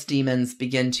Bankhead's demons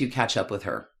begin to catch up with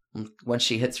her once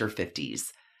she hits her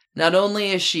 50s. Not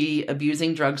only is she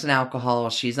abusing drugs and alcohol,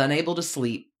 she's unable to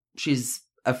sleep. She's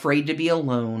afraid to be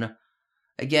alone.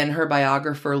 Again, her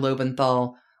biographer,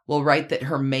 Lobenthal, will write that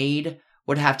her maid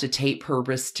would have to tape her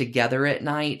wrists together at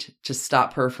night to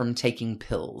stop her from taking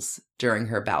pills during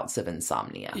her bouts of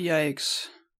insomnia. Yikes.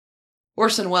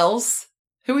 Orson Welles,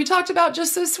 who we talked about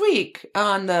just this week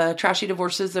on the Trashy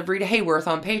Divorces of Rita Hayworth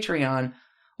on Patreon,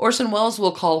 Orson Welles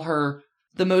will call her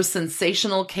the most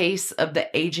sensational case of the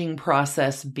aging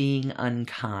process being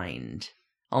unkind.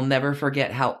 I'll never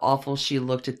forget how awful she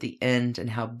looked at the end and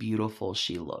how beautiful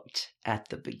she looked at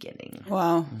the beginning.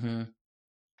 Wow.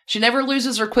 She never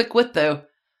loses her quick wit, though.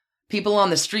 People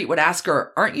on the street would ask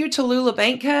her, "Aren't you Tallulah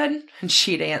Bankhead?" And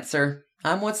she'd answer,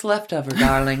 "I'm what's left of her,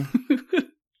 darling."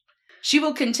 She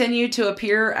will continue to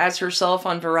appear as herself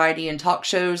on variety and talk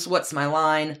shows, What's My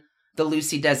Line, the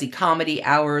Lucy Desi Comedy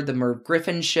Hour, the Merv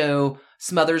Griffin Show,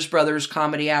 Smothers Brothers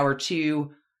Comedy Hour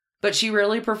 2, but she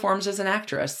rarely performs as an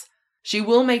actress. She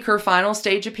will make her final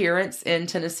stage appearance in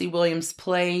Tennessee Williams'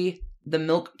 play The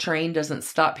Milk Train Doesn't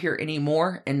Stop Here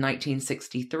Anymore in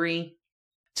 1963.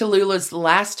 Tallulah's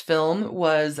last film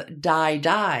was Die,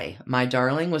 Die, My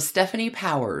Darling, with Stephanie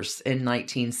Powers in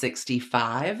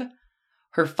 1965.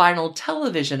 Her final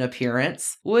television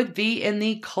appearance would be in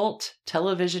the cult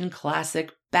television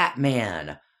classic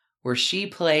Batman, where she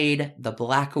played the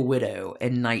Black Widow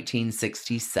in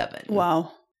 1967.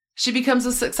 Wow. She becomes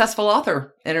a successful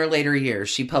author in her later years.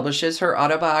 She publishes her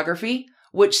autobiography,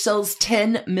 which sells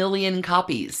 10 million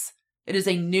copies. It is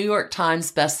a New York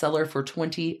Times bestseller for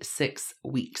 26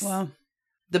 weeks. Wow.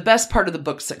 The best part of the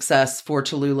book's success for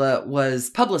Tallulah was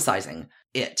publicizing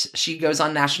it. She goes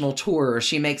on national tour.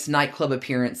 She makes nightclub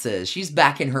appearances. She's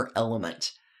back in her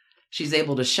element. She's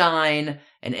able to shine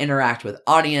and interact with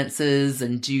audiences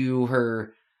and do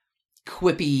her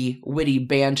quippy, witty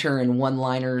banter and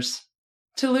one-liners.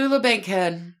 Tallulah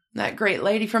Bankhead, that great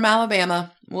lady from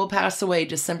Alabama, will pass away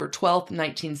December 12th,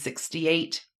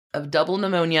 1968, of double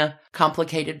pneumonia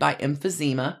complicated by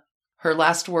emphysema. Her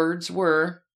last words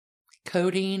were,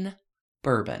 "Codeine,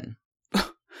 bourbon."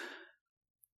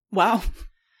 Wow.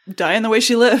 Dying the way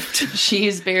she lived. She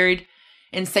is buried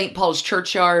in St. Paul's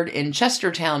Churchyard in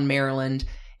Chestertown, Maryland,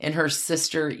 in her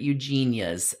sister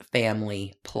Eugenia's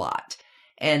family plot.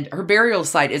 And her burial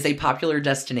site is a popular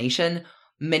destination.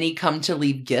 Many come to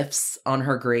leave gifts on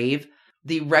her grave.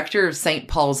 The rector of St.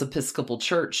 Paul's Episcopal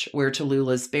Church, where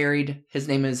Tallulah is buried, his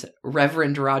name is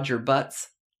Reverend Roger Butts,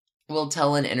 will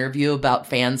tell an interview about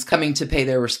fans coming to pay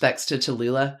their respects to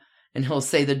Tallulah. And he'll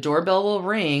say the doorbell will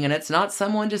ring, and it's not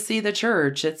someone to see the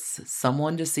church, it's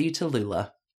someone to see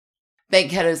Tallulah.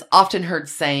 Bankhead is often heard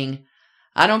saying,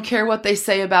 "I don't care what they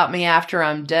say about me after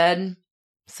I'm dead,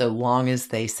 so long as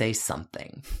they say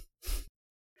something."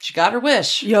 She got her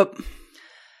wish. Yep.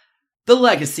 The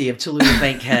legacy of Tallulah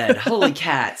Bankhead. Holy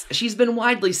cats. She's been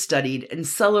widely studied and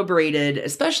celebrated,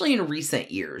 especially in recent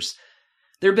years.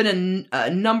 There have been a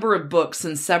number of books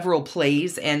and several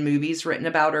plays and movies written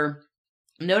about her.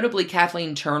 Notably,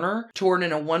 Kathleen Turner toured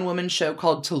in a one-woman show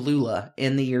called Tallulah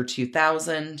in the year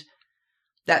 2000.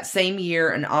 That same year,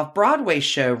 an off-Broadway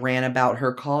show ran about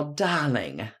her called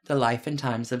Darling, The Life and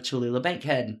Times of Tallulah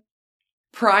Bankhead.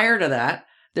 Prior to that,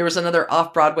 there was another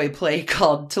off-Broadway play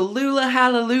called Tallulah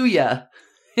Hallelujah,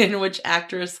 in which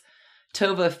actress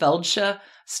Tova Feldsha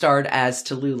starred as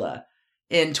Tallulah.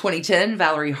 In 2010,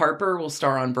 Valerie Harper will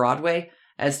star on Broadway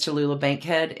as Tallulah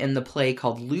Bankhead in the play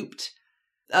called Looped.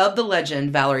 Of the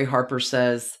legend, Valerie Harper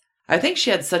says, "I think she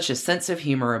had such a sense of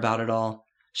humor about it all.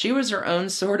 She was her own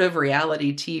sort of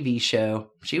reality TV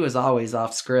show. She was always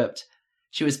off script.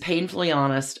 She was painfully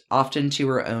honest, often to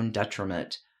her own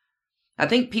detriment. I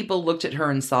think people looked at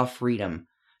her and saw freedom.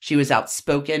 She was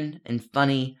outspoken and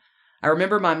funny. I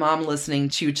remember my mom listening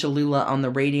to Tallulah on the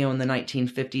radio in the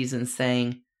 1950s and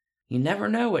saying, 'You never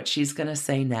know what she's going to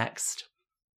say next.'"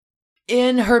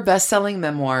 In her best-selling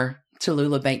memoir,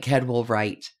 Tallulah Bankhead will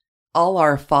write, All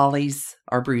our follies,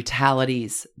 our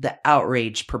brutalities, the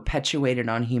outrage perpetuated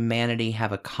on humanity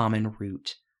have a common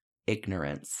root: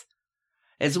 ignorance.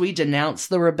 As we denounce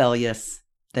the rebellious,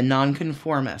 the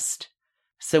nonconformist,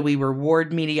 so we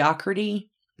reward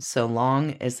mediocrity so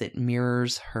long as it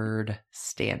mirrors herd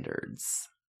standards.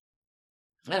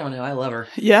 I don't know, I love her.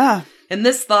 Yeah. In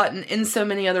this thought and in so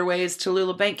many other ways,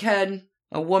 Tallulah Bankhead,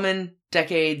 a woman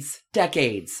decades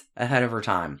ahead of her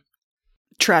time.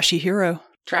 Trashy hero.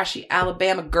 Trashy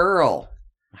Alabama girl.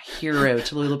 My hero,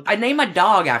 Tallulah. I named my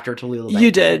dog after Tallulah Bankhead.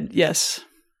 You did, yes.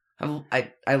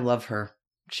 I love her.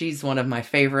 She's one of my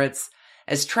favorites.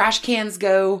 As trash cans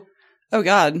go, oh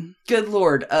God, good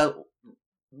Lord, a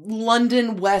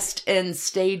London West End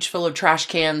stage full of trash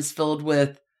cans filled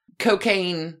with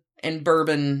cocaine and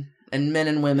bourbon and men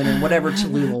and women and whatever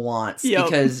Tallulah wants,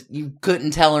 because you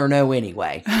couldn't tell her no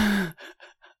anyway.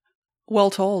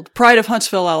 Well told. Pride of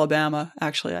Huntsville, Alabama.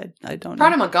 Actually, I don't know.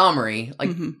 Pride of Montgomery. Like,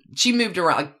 she moved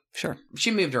around. Like, sure.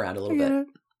 She moved around a little bit.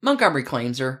 Montgomery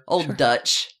claims her. Old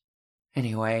Dutch.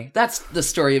 Anyway, that's the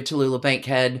story of Tallulah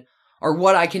Bankhead, or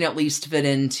what I can at least fit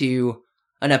into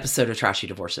an episode of Trashy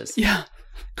Divorces. Yeah.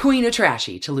 Queen of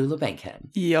Trashy, Tallulah Bankhead.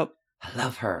 Yep. I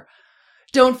love her.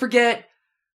 Don't forget,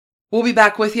 we'll be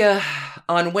back with you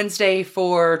on Wednesday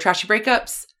for Trashy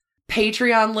Breakups.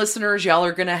 Patreon listeners, y'all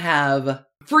are going to have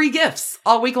free gifts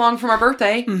all week long from our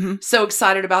birthday. So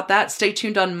excited about that. Stay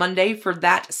tuned on Monday for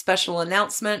that special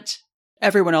announcement.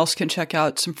 Everyone else can check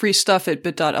out some free stuff at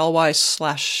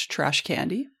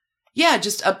bit.ly/trashcandy. Yeah,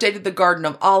 just updated the Garden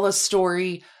of Allah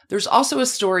story. There's also a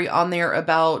story on there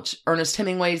about Ernest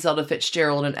Hemingway, Zelda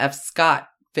Fitzgerald, and F. Scott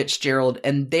Fitzgerald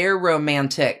and their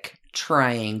romantic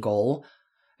triangle.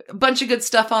 A bunch of good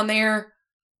stuff on there.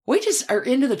 We just are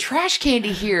into the trash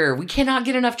candy here. We cannot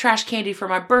get enough trash candy for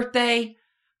my birthday.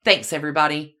 Thanks,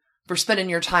 everybody, for spending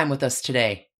your time with us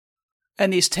today.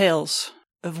 And these tales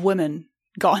of women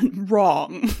gone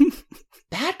wrong.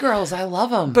 Bad girls, I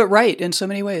love them. But right, in so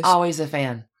many ways. Always a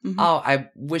fan. Oh, I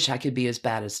wish I could be as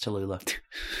bad as Tallulah.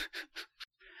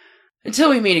 Until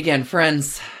we meet again,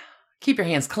 friends, keep your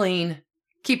hands clean.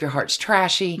 Keep your hearts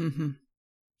trashy.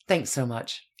 Thanks so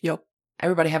much. Yep.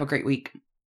 Everybody have a great week.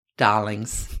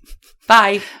 Darlings.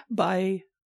 Bye. Bye.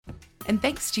 And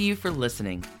thanks to you for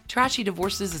listening. Trashy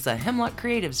Divorces is a Hemlock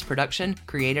Creatives production,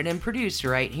 created and produced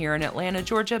right here in Atlanta,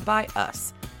 Georgia by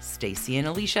us, Stacy and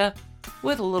Alicia,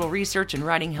 with a little research and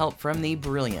writing help from the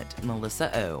brilliant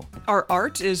Melissa O. Our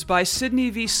art is by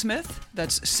Sydney V. Smith.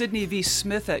 That's Sydney V.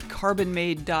 Smith at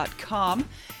carbonmade.com.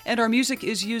 And our music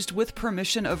is used with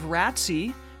permission of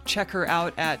Ratsy. Check her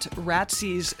out at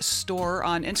Ratsy's store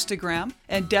on Instagram,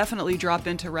 and definitely drop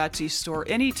into Ratsy's store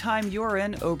anytime you're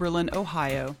in Oberlin,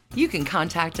 Ohio. You can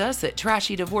contact us at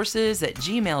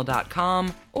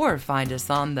trashydivorces@gmail.com or find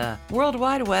us on the World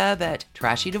Wide Web at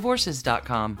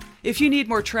trashydivorces.com. If you need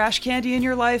more trash candy in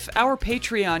your life, our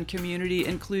Patreon community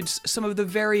includes some of the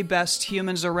very best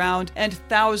humans around and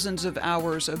thousands of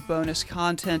hours of bonus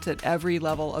content at every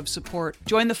level of support.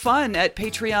 Join the fun at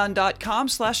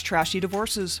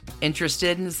patreon.com/trashydivorces.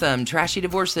 Interested in some Trashy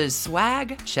Divorces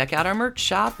swag? Check out our merch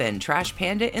shop and Trash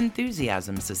Panda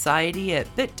Enthusiasm Society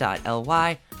at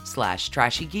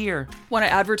bit.ly/trashygear. Want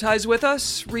to advertise with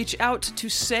us? Reach out to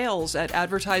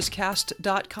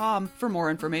sales@advertisecast.com for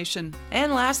more information.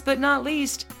 And last but not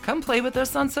least, come play with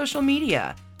us on social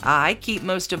media. I keep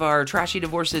most of our Trashy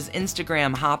Divorces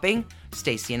Instagram hopping.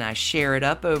 Stacy and I share it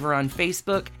up over on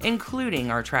Facebook,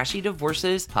 including our Trashy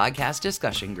Divorces podcast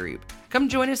discussion group. Come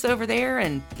join us over there,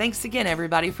 and thanks again,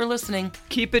 everybody, for listening.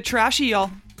 Keep it trashy, y'all.